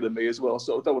he's bigger than me as well,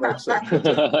 so I don't want to upset him.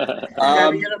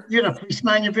 You're a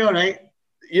policeman, you'll be all right.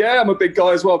 Yeah, I'm a big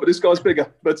guy as well, but this guy's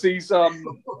bigger. But he's,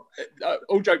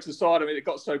 all jokes aside, I mean, it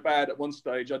got so bad at one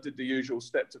stage, I did the usual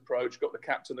stepped approach, got the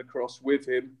captain across with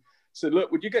him, said, look,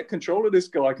 would you get control of this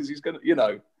guy? Because he's going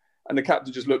to, and the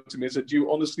captain just looked at me and said, do you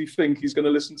honestly think he's going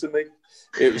to listen to me?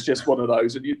 It was just one of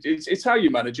those. And it's how you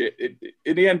manage it.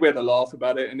 In the end, we had a laugh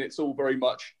about it, and it's all very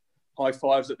much high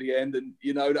fives at the end. And,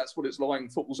 that's what it's like.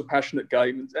 Football's a passionate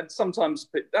game. And sometimes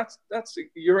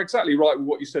you're exactly right with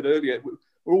what you said earlier.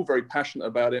 We're all very passionate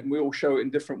about it, and we all show it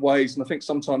in different ways. And I think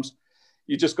sometimes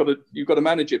you've got to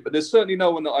manage it. But there's certainly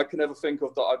no one that I can ever think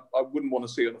of that I wouldn't want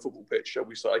to see on a football pitch, shall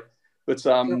we say. But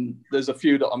there's a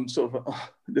few that I'm sort of,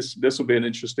 this will be an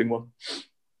interesting one.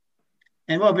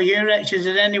 And what about you, Rich? Is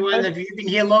there anyone, have you been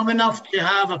here long enough to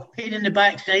have a pain in the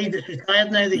backside that's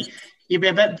retired now, that you'd be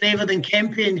a bit braver than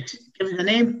Kempy and give us a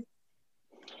name?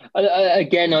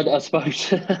 Again, I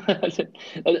suppose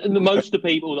most of the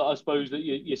people that I suppose that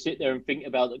you sit there and think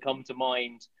about that come to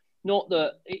mind, not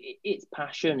that it's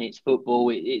passion, it's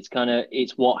football,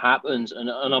 it's what happens, and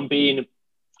I'm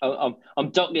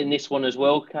ducking this one as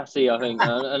well, Cassie. I think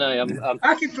I know.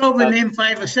 I could probably name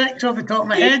 5 or 6 off the top of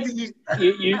my head. You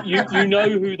know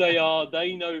who they are.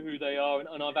 They know who they are,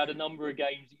 and I've had a number of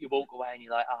games that you walk away and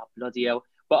you're like, bloody hell.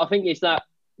 But I think it's that.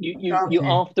 You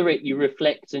after it, you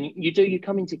reflect, and you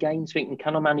come into games thinking,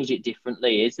 can I manage it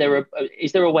differently? Is there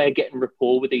a way of getting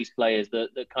rapport with these players that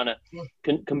kind of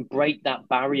can break that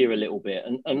barrier a little bit?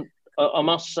 And I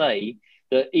must say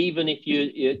that even if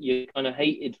you're kind of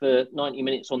hated for 90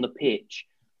 minutes on the pitch,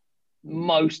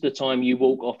 most of the time you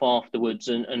walk off afterwards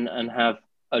and have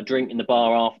a drink in the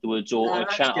bar afterwards, or a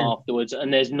chat afterwards,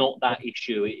 and there's not that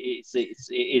issue. It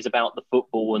is about the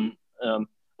football and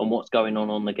what's going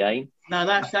on the game. No,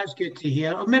 that's good to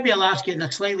hear. Or maybe I'll ask it in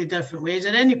a slightly different way. Is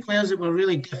there any players that were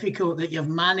really difficult that you've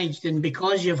managed, and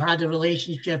because you've had a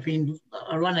relationship and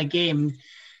a run of games,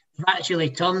 you've actually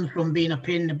turned from being a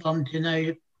pain in the bum to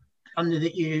now something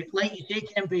that you, like you say,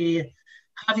 Kempy,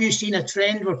 have you seen a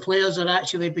trend where players are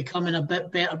actually becoming a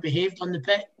bit better behaved on the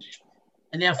pitch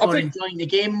and therefore enjoying the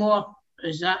game more?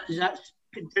 Is that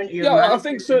I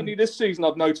think certainly this season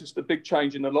I've noticed a big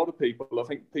change in a lot of people. I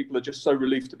think people are just so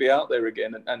relieved to be out there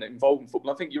again and involved in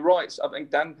football. I think you're right. I think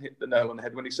Dan hit the nail on the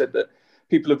head when he said that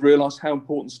people have realised how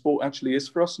important sport actually is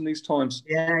for us in these times.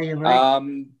 Yeah, you're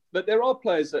right. But there are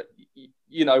players that,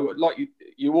 like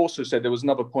you also said, there was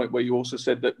another point where you also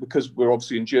said that because we're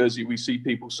obviously in Jersey, we see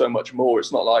people so much more.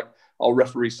 It's not like I'll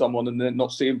referee someone and then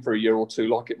not see him for a year or two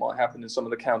like it might happen in some of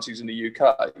the counties in the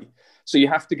UK. So you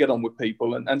have to get on with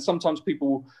people. And sometimes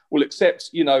people will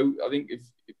accept, I think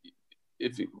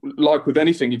if like with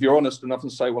anything, if you're honest enough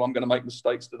and say, well, I'm going to make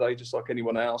mistakes today just like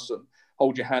anyone else, and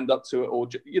hold your hand up to it, or,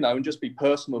 and just be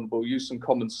personable, use some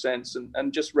common sense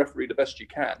and just referee the best you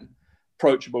can,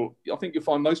 approachable. I think you'll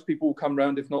find most people will come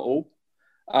round, if not all.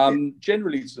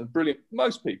 Generally, some brilliant,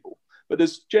 most people, but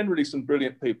there's generally some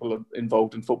brilliant people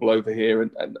involved in football over here.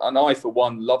 And I, for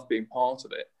one, love being part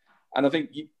of it. And I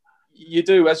think you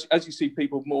do, as you see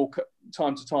people more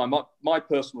time to time. My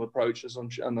personal approach is,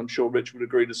 and I'm sure Rich would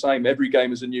agree the same, every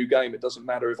game is a new game. It doesn't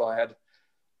matter if I had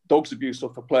dog's abuse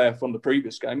off a player from the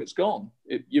previous game, it's gone.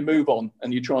 You move on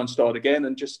and you try and start again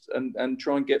and just and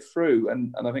try and get through.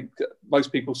 And I think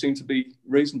most people seem to be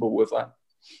reasonable with that.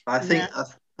 I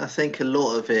think a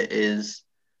lot of it is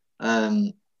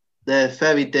they're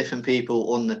very different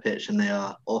people on the pitch than they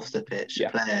are off the pitch,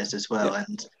 players as well. Yeah.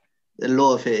 And a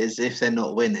lot of it is if they're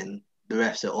not winning, the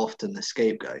refs are often the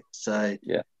scapegoat. So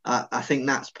I think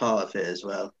that's part of it as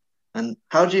well. And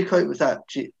how do you cope with that?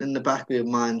 In the back of your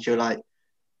mind, you're like,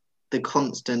 the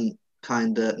constant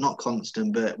kind of, not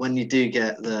constant, but when you do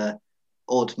get the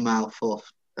odd mouth off,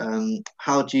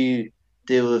 how do you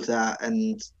deal with that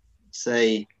and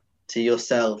say to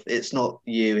yourself, it's not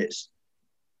you, it's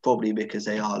probably because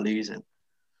they are losing?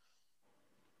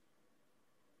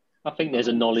 I think there's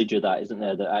a knowledge of that, isn't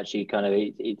there? That actually kind of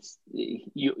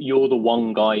you're the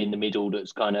one guy in the middle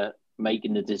that's kind of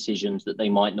making the decisions that they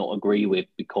might not agree with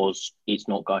because it's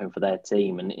not going for their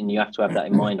team, and you have to have that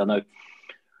in mind. I know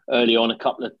early on a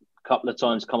couple of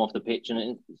times come off the pitch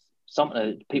and some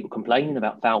people complaining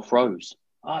about foul throws.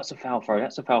 Oh, it's a foul throw.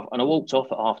 That's a foul. And I walked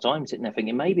off at half time sitting there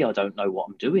thinking, maybe I don't know what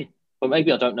I'm doing, but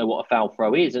maybe I don't know what a foul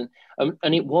throw is. And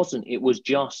it wasn't. It was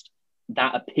just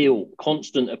that appeal,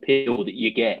 constant appeal that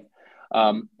you get.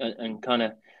 And kind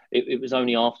of, it was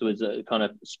only afterwards that I kind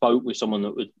of spoke with someone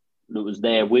that was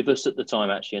there with us at the time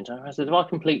actually. And I said, have I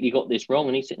completely got this wrong?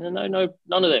 And he said, no,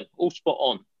 none of them, all spot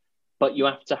on. But you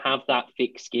have to have that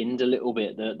thick-skinned a little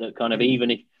bit. That kind of, even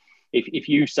if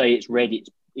you say it's red,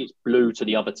 it's blue to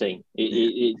the other team.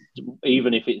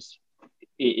 Even if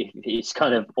it's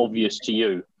kind of obvious to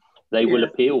you, they will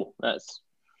appeal. That's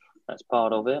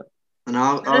part of it.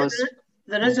 And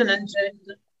there is an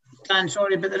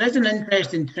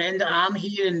interesting trend that I'm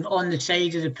hearing on the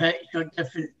side of the pitch, or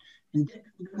different,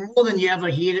 more than you ever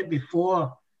hear it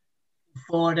before.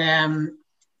 For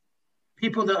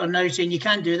people that are now saying you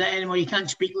can't do that anymore, you can't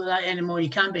speak like that anymore, you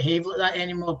can't behave like that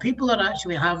anymore. People are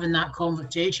actually having that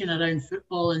conversation around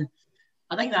football, and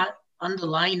I think that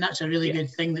underlying that's a really good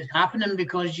thing that's happening,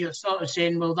 because you're sort of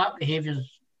saying, well, that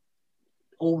behaviour's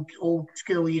old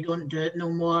school, you don't do it no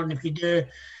more, and if you do,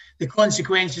 the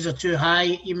consequences are too high.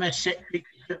 You miss 6 weeks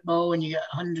of football and you get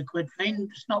 £100 fine.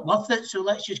 It's not worth it, so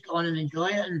let's just go on and enjoy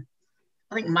it. And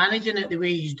I think managing it the way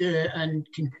you do it and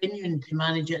continuing to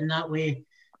manage it in that way,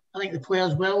 I think the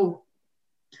players will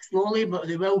slowly, but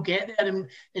they will get there. And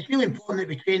it's really important that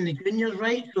we train the juniors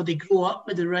right, so they grow up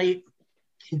with the right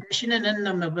conditioning in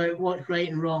them about what's right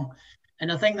and wrong. And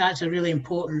I think that's a really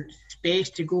important space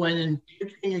to go in and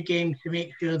train your game to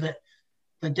make sure that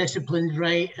the discipline's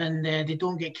right and they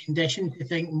don't get conditioned to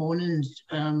think moaning's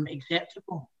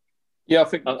acceptable. Yeah, I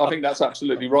think that's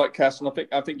absolutely right, Cass, and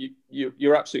I think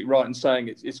you're absolutely right in saying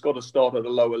it's got to start at a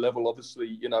lower level.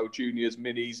 Obviously, juniors,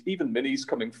 minis, even minis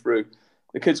coming through.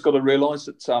 The kids got to realise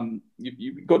that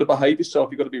you've got to behave yourself.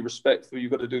 You've got to be respectful.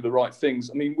 You've got to do the right things.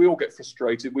 I mean, we all get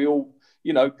frustrated. We all,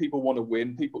 people want to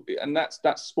win. And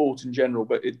that's sport in general.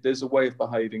 But there's a way of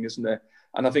behaving, isn't there?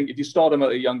 And I think if you start them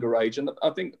at a younger age, and I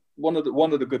think one of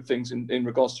the good things in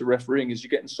regards to refereeing is you're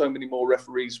getting so many more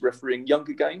referees refereeing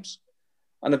younger games.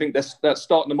 And I think that's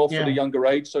starting them off at a younger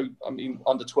age. So, I mean,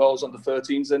 under 12s, under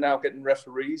 13s, they're now getting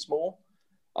referees more.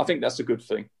 I think that's a good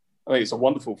thing. I mean, it's a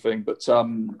wonderful thing, but...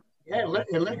 it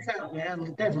looks that way.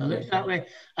 It definitely looks that way.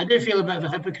 I do feel a bit of a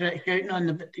hypocrite shouting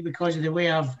on because of the way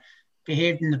I've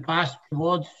behaved in the past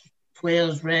towards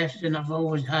players, refs, and I've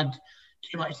always had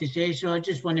too much to say. So I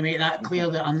just want to make that clear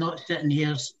that I'm not sitting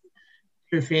here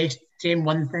two-faced, saying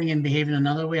one thing and behaving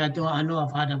another way. I know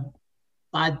I've had a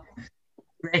bad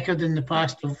record in the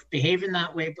past of behaving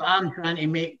that way, but I'm trying to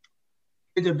make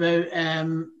good about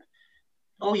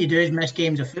all you do is miss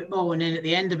games of football, and then at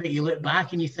the end of it you look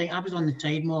back and you think I was on the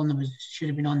side more than should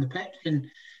have been on the pitch, and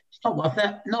it's not worth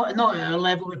it. Not at our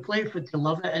level. We play for to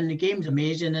love it, and the game's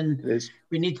amazing, and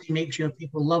we need to make sure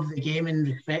people love the game and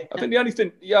respect it. I think the only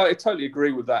thing, I totally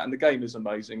agree with that, and the game is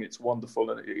amazing. It's wonderful,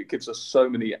 and it gives us so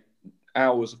many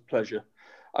hours of pleasure.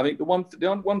 I think the one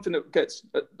thing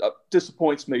that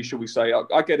disappoints me, shall we say,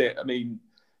 I get it. I mean,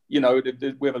 we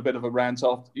have a bit of a rant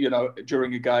after,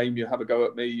 during a game, you have a go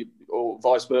at me or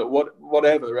vice versa,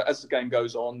 whatever. As the game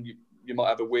goes on, you might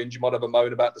have a whinge, you might have a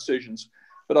moan about decisions.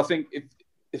 But I think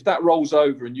if that rolls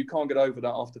over and you can't get over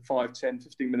that after 5, 10,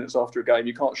 15 minutes after a game,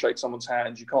 you can't shake someone's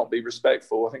hand, you can't be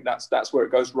respectful. I think that's where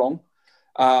it goes wrong.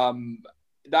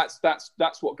 That's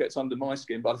what gets under my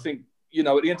skin. But I think, at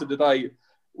the end of the day,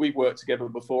 we've worked together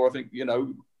before. I think,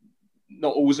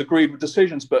 not always agreed with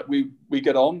decisions, but we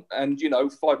get on, and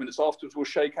 5 minutes afterwards we'll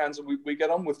shake hands and we get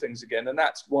on with things again, and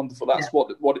that's wonderful. That's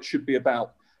what it should be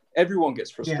about. Everyone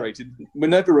gets frustrated. We're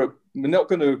not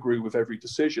going to agree with every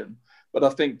decision, but I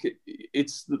think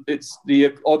it's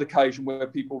the odd occasion where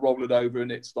people roll it over,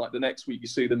 and it's like the next week you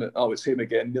see them, it's him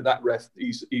again. That ref,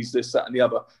 he's this, that, and the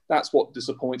other. That's what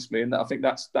disappoints me, and I think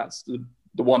that's the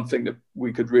one thing that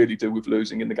we could really do with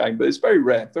losing in the game. But it's very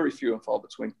rare, very few and far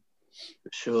between. For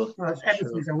sure. Well,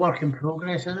 everything's a work in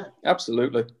progress, isn't it?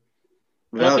 Absolutely.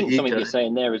 Well, I think something you're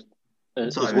saying there is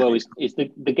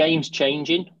the game's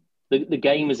changing. The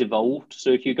game has evolved.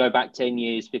 So if you go back 10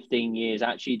 years, 15 years,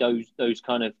 actually those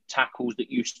kind of tackles that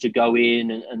used to go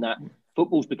in and that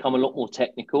football's become a lot more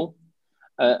technical.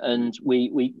 And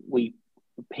we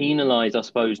penalise, I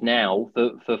suppose, now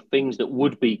for things that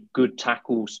would be good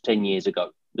tackles 10 years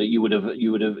ago, that you would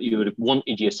have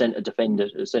wanted your central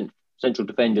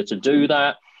defender to do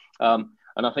that. And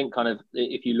I think kind of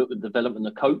if you look at the development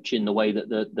of coaching, the way that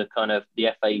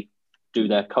the FA do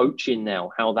their coaching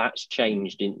now, how that's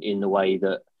changed in the way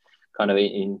that kind of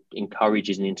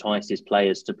encourages and entices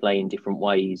players to play in different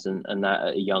ways and that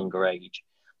at a younger age.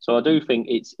 So I do think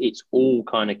it's all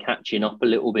kind of catching up a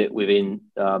little bit within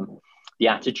the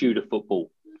attitude of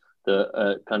football.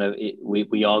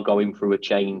 We are going through a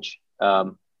change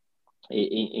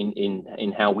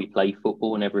in how we play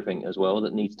football and everything as well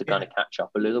that needs to kind of catch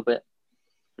up a little bit.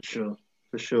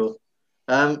 For sure.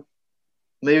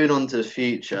 Moving on to the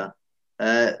future,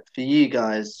 for you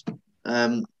guys,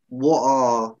 what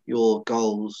are your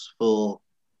goals for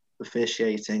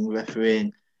officiating,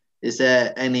 refereeing? Is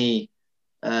there any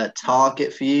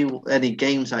target for you? Any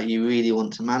games that you really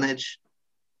want to manage?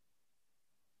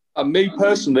 Me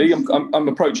personally, I'm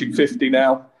approaching 50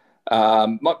 now.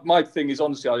 My thing is,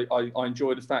 honestly, I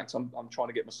enjoy the fact I'm trying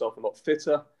to get myself a lot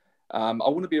fitter. I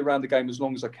want to be around the game as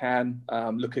long as I can,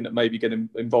 looking at maybe getting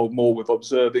involved more with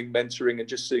observing, mentoring, and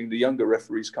just seeing the younger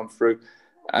referees come through.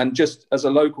 And just as a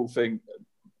local thing,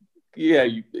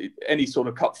 any sort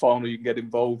of cup final you can get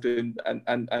involved in.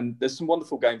 And there's some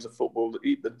wonderful games of football.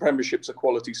 The Premiership's a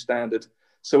quality standard.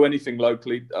 So anything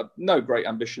locally, no great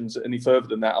ambitions any further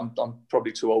than that. I'm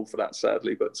probably too old for that,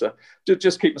 sadly. But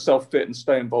just keep myself fit and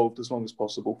stay involved as long as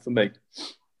possible for me.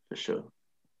 For sure.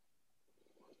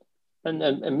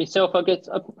 And myself, I guess,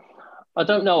 I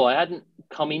don't know. I hadn't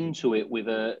come into it with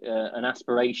an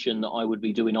aspiration that I would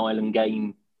be doing island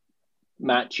game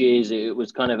matches. It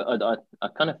was kind of, I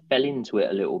kind of fell into it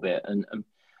a little bit. And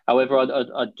however,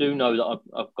 I do know that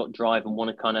I've got drive and want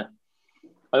to kind of,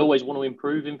 I always want to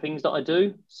improve in things that I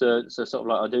do. So sort of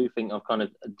like, I do think I've kind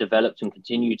of developed and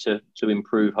continue to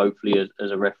improve, hopefully,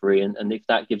 as a referee. And if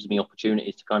that gives me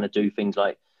opportunities to kind of do things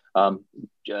like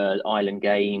island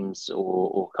games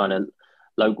or kind of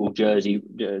local Jersey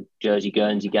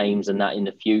Guernsey games and that in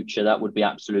the future, that would be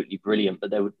absolutely brilliant.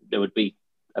 But there would be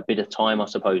a bit of time, I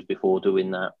suppose, before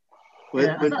doing that.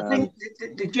 I think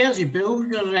the Jersey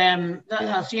Bulls are.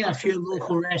 I've seen a few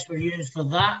local wrestlers used for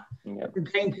that from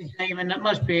time to time, and that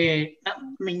must be. I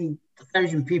mean,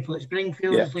 1,000 people at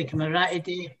Springfield is like a Marathi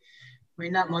Day. I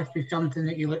mean, that must be something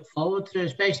that you look forward to,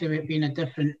 especially with it being a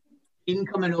different team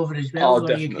coming over as well. Oh,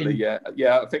 definitely, yeah.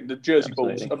 I think the Jersey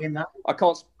Bulls. I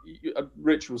can't.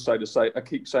 Rich will say the same. I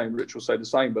keep saying Rich will say the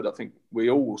same, but I think we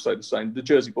all will say the same. The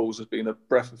Jersey Bulls has been a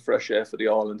breath of fresh air for the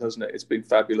island, hasn't it? It's been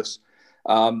fabulous.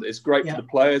 It's great for the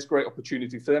players, great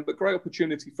opportunity for them, but great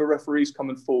opportunity for referees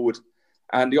coming forward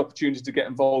and the opportunity to get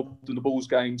involved in the Bulls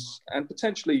games. And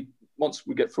potentially, once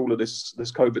we get through all of this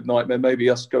COVID nightmare, maybe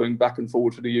us going back and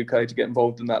forward for the UK to get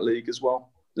involved in that league as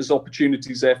well. There's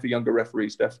opportunities there for younger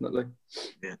referees, definitely.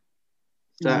 Yeah.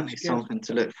 Certainly something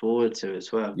to look forward to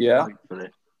as well. Yeah. Hopefully.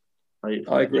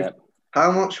 I agree.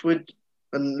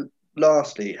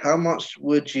 Lastly, how much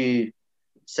would you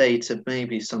say to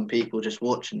maybe some people just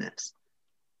watching this?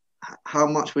 How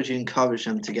much would you encourage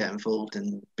them to get involved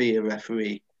and be a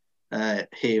referee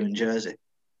here in Jersey?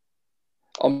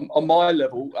 On my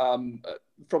level,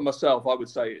 from myself, I would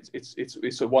say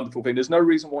it's a wonderful thing. There's no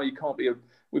reason why you can't be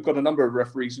we've got a number of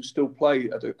referees who still play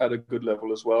at a good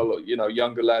level as well.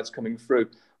 Younger lads coming through.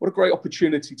 What a great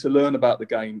opportunity to learn about the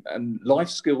game and life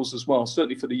skills as well.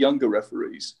 Certainly for the younger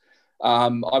referees,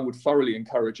 I would thoroughly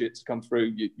encourage it to come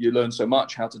through. You learn so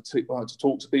much, how to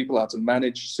talk to people, how to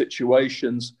manage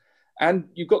situations, and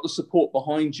you've got the support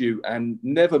behind you. And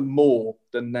never more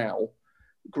than now.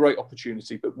 Great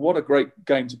opportunity, but what a great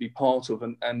game to be part of.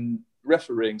 And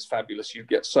refereeing's fabulous. You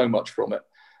get so much from it.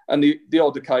 And the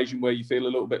odd occasion where you feel a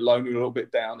little bit lonely, a little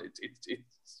bit down, it's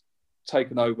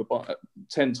taken over by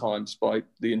 10 times by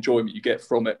the enjoyment you get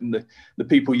from it and the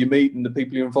people you meet and the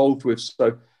people you're involved with.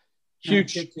 So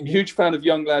Huge fan of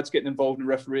young lads getting involved in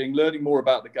refereeing, learning more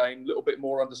about the game, a little bit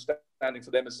more understanding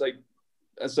for them as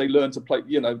they learn to play.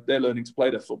 You know, they're learning to play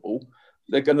their football.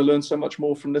 They're going to learn so much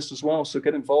more from this as well. So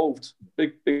get involved.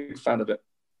 Big fan of it.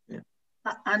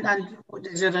 And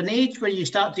is there an age where you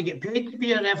start to get paid to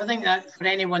be a ref? I think that for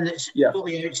anyone that's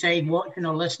totally outside watching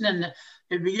or listening,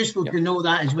 it'd be useful to know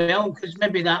that as well, because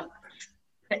maybe that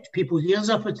picks people's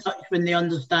ears up a touch when they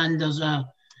understand there's a,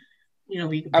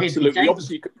 absolutely.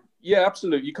 Obviously,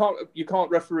 absolutely. You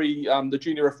can't referee. The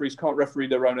junior referees can't referee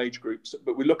their own age groups,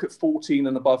 but we look at 14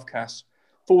 and above CAS.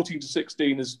 14 to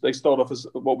 16 is they start off as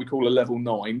what we call a level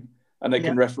 9. And they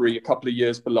can referee a couple of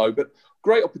years below. But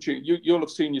great opportunity. You'll have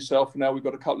seen yourself. Now we've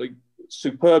got a couple of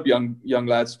superb young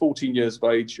lads, 14 years of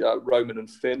age, Roman and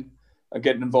Finn, are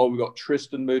getting involved. We've got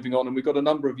Tristan moving on. And we've got a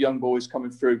number of young boys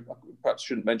coming through. Perhaps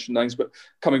shouldn't mention names, but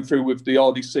coming through with the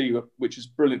RDC, which is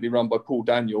brilliantly run by Paul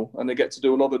Daniel. And they get to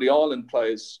do a lot of the Ireland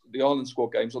players, the Ireland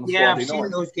squad games on the Friday night. Yeah, I've seen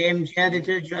those games. Yeah, they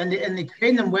do. And they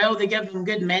train them well. They give them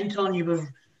good mentoring. You were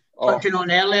touching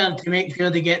on earlier to make sure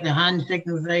they get the hand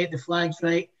signals right, the flags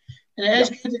right. And it is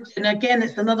good. And again,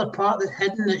 it's another part that's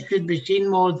hidden that should be seen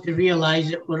more to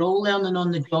realise that we're all learning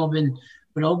on the job and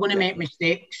we're all going to make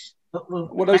mistakes. But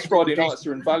well, those Friday nights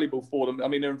are invaluable for them. I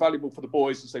mean, they're invaluable for the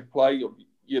boys as they play.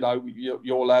 You know,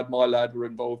 your lad, my lad were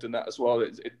involved in that as well.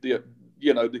 The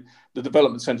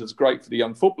development centre is great for the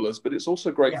young footballers, but it's also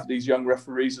great for these young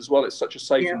referees as well. It's such a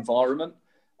safe environment.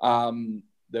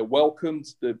 They're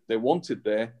welcomed, they're wanted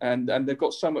there, and they've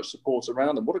got so much support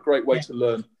around them. What a great way to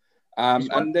learn.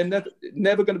 And they're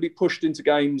never going to be pushed into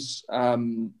games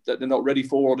that they're not ready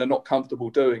for or they're not comfortable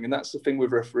doing. And that's the thing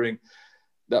with refereeing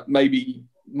that maybe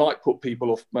might put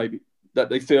people off, maybe that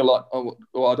they feel like, oh,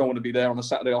 I don't want to be there on a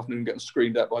Saturday afternoon getting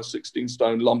screamed at by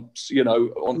 16-stone lumps,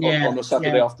 on a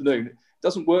Saturday afternoon. It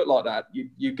doesn't work like that.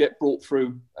 You get brought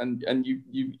through and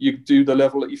you do the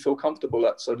level that you feel comfortable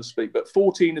at, so to speak. But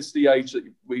 14 is the age that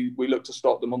we look to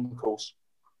start them on the course.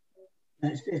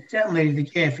 It's certainly the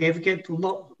JFA have got a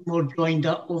lot more joined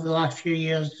up over the last few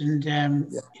years, and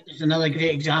it's another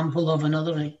great example of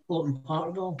another important part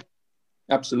of it all.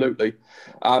 Absolutely.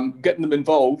 Getting them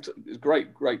involved is great.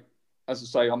 As I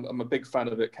say, I'm a big fan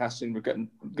of it, Casting. We're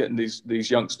getting these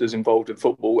youngsters involved in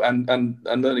football and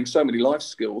learning so many life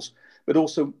skills, but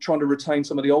also trying to retain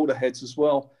some of the older heads as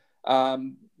well.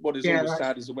 What is always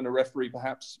sad is that when a referee,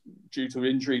 perhaps due to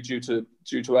injury, due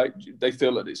to age, they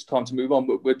feel that it's time to move on.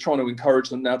 But we're trying to encourage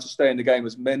them now to stay in the game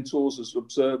as mentors, as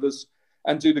observers,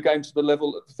 and do the game to the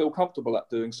level that they feel comfortable at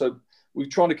doing. So we're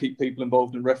trying to keep people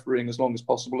involved in refereeing as long as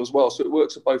possible as well. So it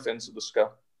works at both ends of the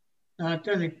scale.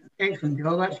 Excellent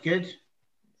job. That's good.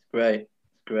 Great.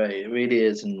 It really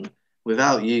is. And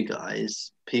without you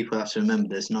guys, people have to remember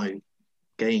there's no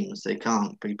games. They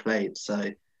can't be played.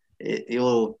 So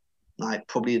you're like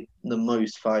probably the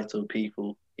most vital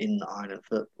people in Ireland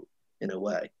football in a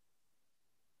way.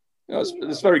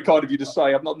 It's very kind of you to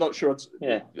say. I'm not sure.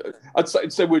 I'd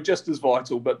say we're just as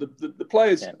vital, but the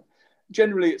players,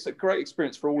 generally, it's a great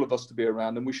experience for all of us to be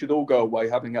around, and we should all go away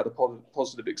having had a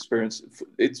positive experience.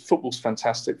 Football's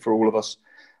fantastic for all of us.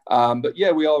 But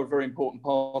we are a very important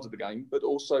part of the game, but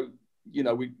also,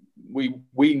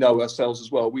 we know ourselves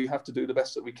as well. We have to do the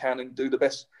best that we can and do the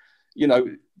best.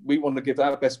 We want to give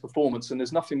our best performance, and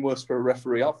there's nothing worse for a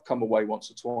referee. I've come away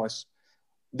once or twice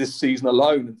this season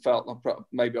alone and felt like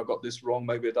maybe I got this wrong,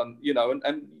 maybe I done,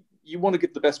 and you want to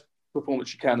give the best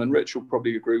performance you can. And Rich will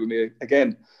probably agree with me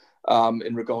again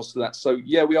in regards to that. So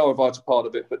we are a vital part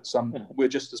of it, but we're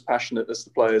just as passionate as the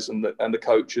players and the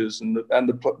coaches and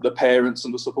the parents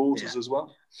and the supporters as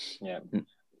well. Yeah.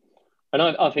 And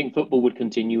I think football would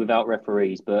continue without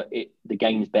referees, but the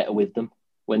game's better with them.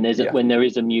 When there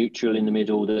is a mutual in the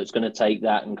middle that's going to take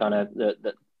that and kind of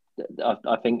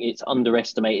I think it's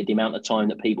underestimated the amount of time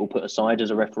that people put aside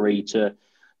as a referee to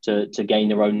gain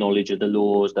their own knowledge of the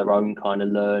laws, their own kind of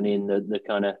learning, the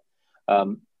kind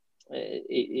of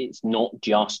it's not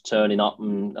just turning up,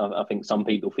 and I think some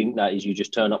people think that is you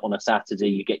just turn up on a Saturday,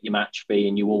 you get your match fee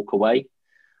and you walk away.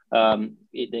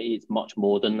 It's much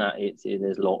more than that.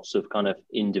 There's lots of kind of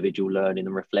individual learning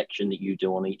and reflection that you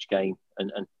do on each game,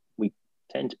 and we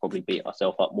tend to probably beat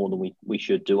ourselves up more than we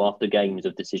should do after games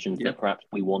of decisions that perhaps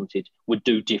we would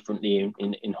do differently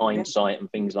in hindsight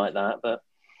and things like that. But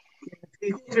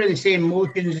you go through the same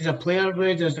motions as a player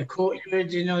would, as a coach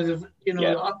would,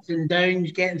 the ups and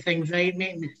downs, getting things right,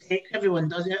 making mistakes. Everyone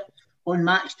does it on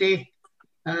match day.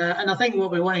 And I think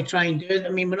what we want to try and do,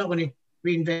 we're not going to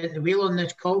reinvent the wheel on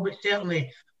this call, but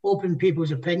certainly open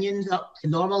people's opinions up to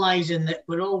normalising that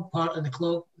we're all part of the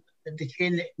club, the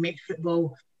chain that makes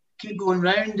football keep going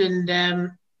round. And,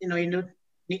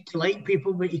 you need to like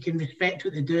people, but you can respect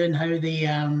what they do and how they,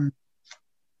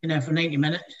 for 90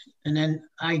 minutes. And then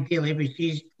ideally every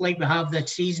season, like we have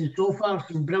this season so far,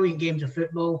 some brilliant games of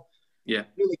football. Yeah.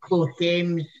 Really close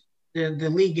games. The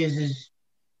league is as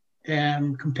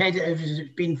competitive as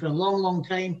it's been for a long, long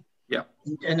time. Yeah.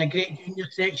 And a great junior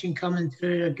section coming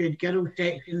through, a good girls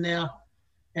section there.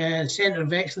 Centre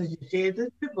of excellence, you say. The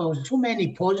football, so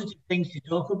many positive things to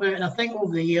talk about. And I think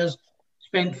over the years,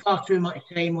 spent far too much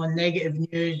time on negative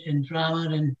news and drama,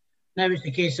 and now it's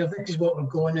the case of this is what we're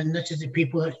going, and this is the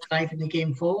people that's driving the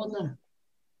game forward now.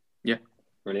 Yeah.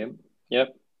 Brilliant.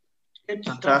 Yep.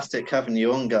 Fantastic having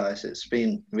you on, guys. It's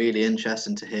been really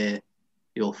interesting to hear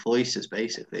your voices,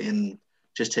 basically, and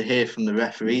just to hear from the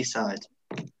referee side.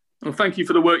 Well, thank you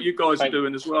for the work you guys are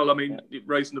doing as well. I mean,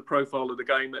 raising the profile of the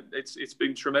game, it's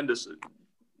been tremendous.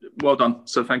 Well done.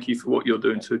 So thank you for what you're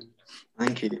doing too.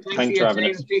 Thank you. Thanks for having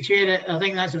us. Appreciate it. I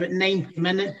think that's about 90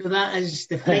 minutes, so that is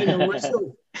the final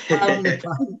whistle.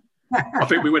 I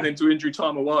think we went into injury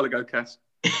time a while ago, Cass.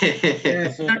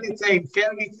 Yeah,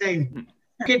 fairly time.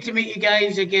 Good to meet you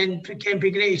guys again.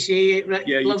 Kempy, great to see you. Rick,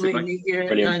 lovely to meet you.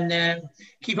 Brilliant. And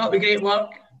keep up the great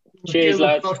work. Cheers,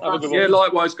 lads. Have a good one. Yeah,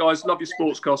 likewise, guys. Love your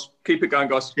sports, Cos. Keep it going,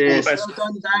 guys. Cheers. All the best.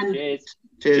 Well done, Dan. Cheers.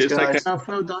 Cheers, guys. Take care.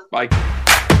 Well done. Bye.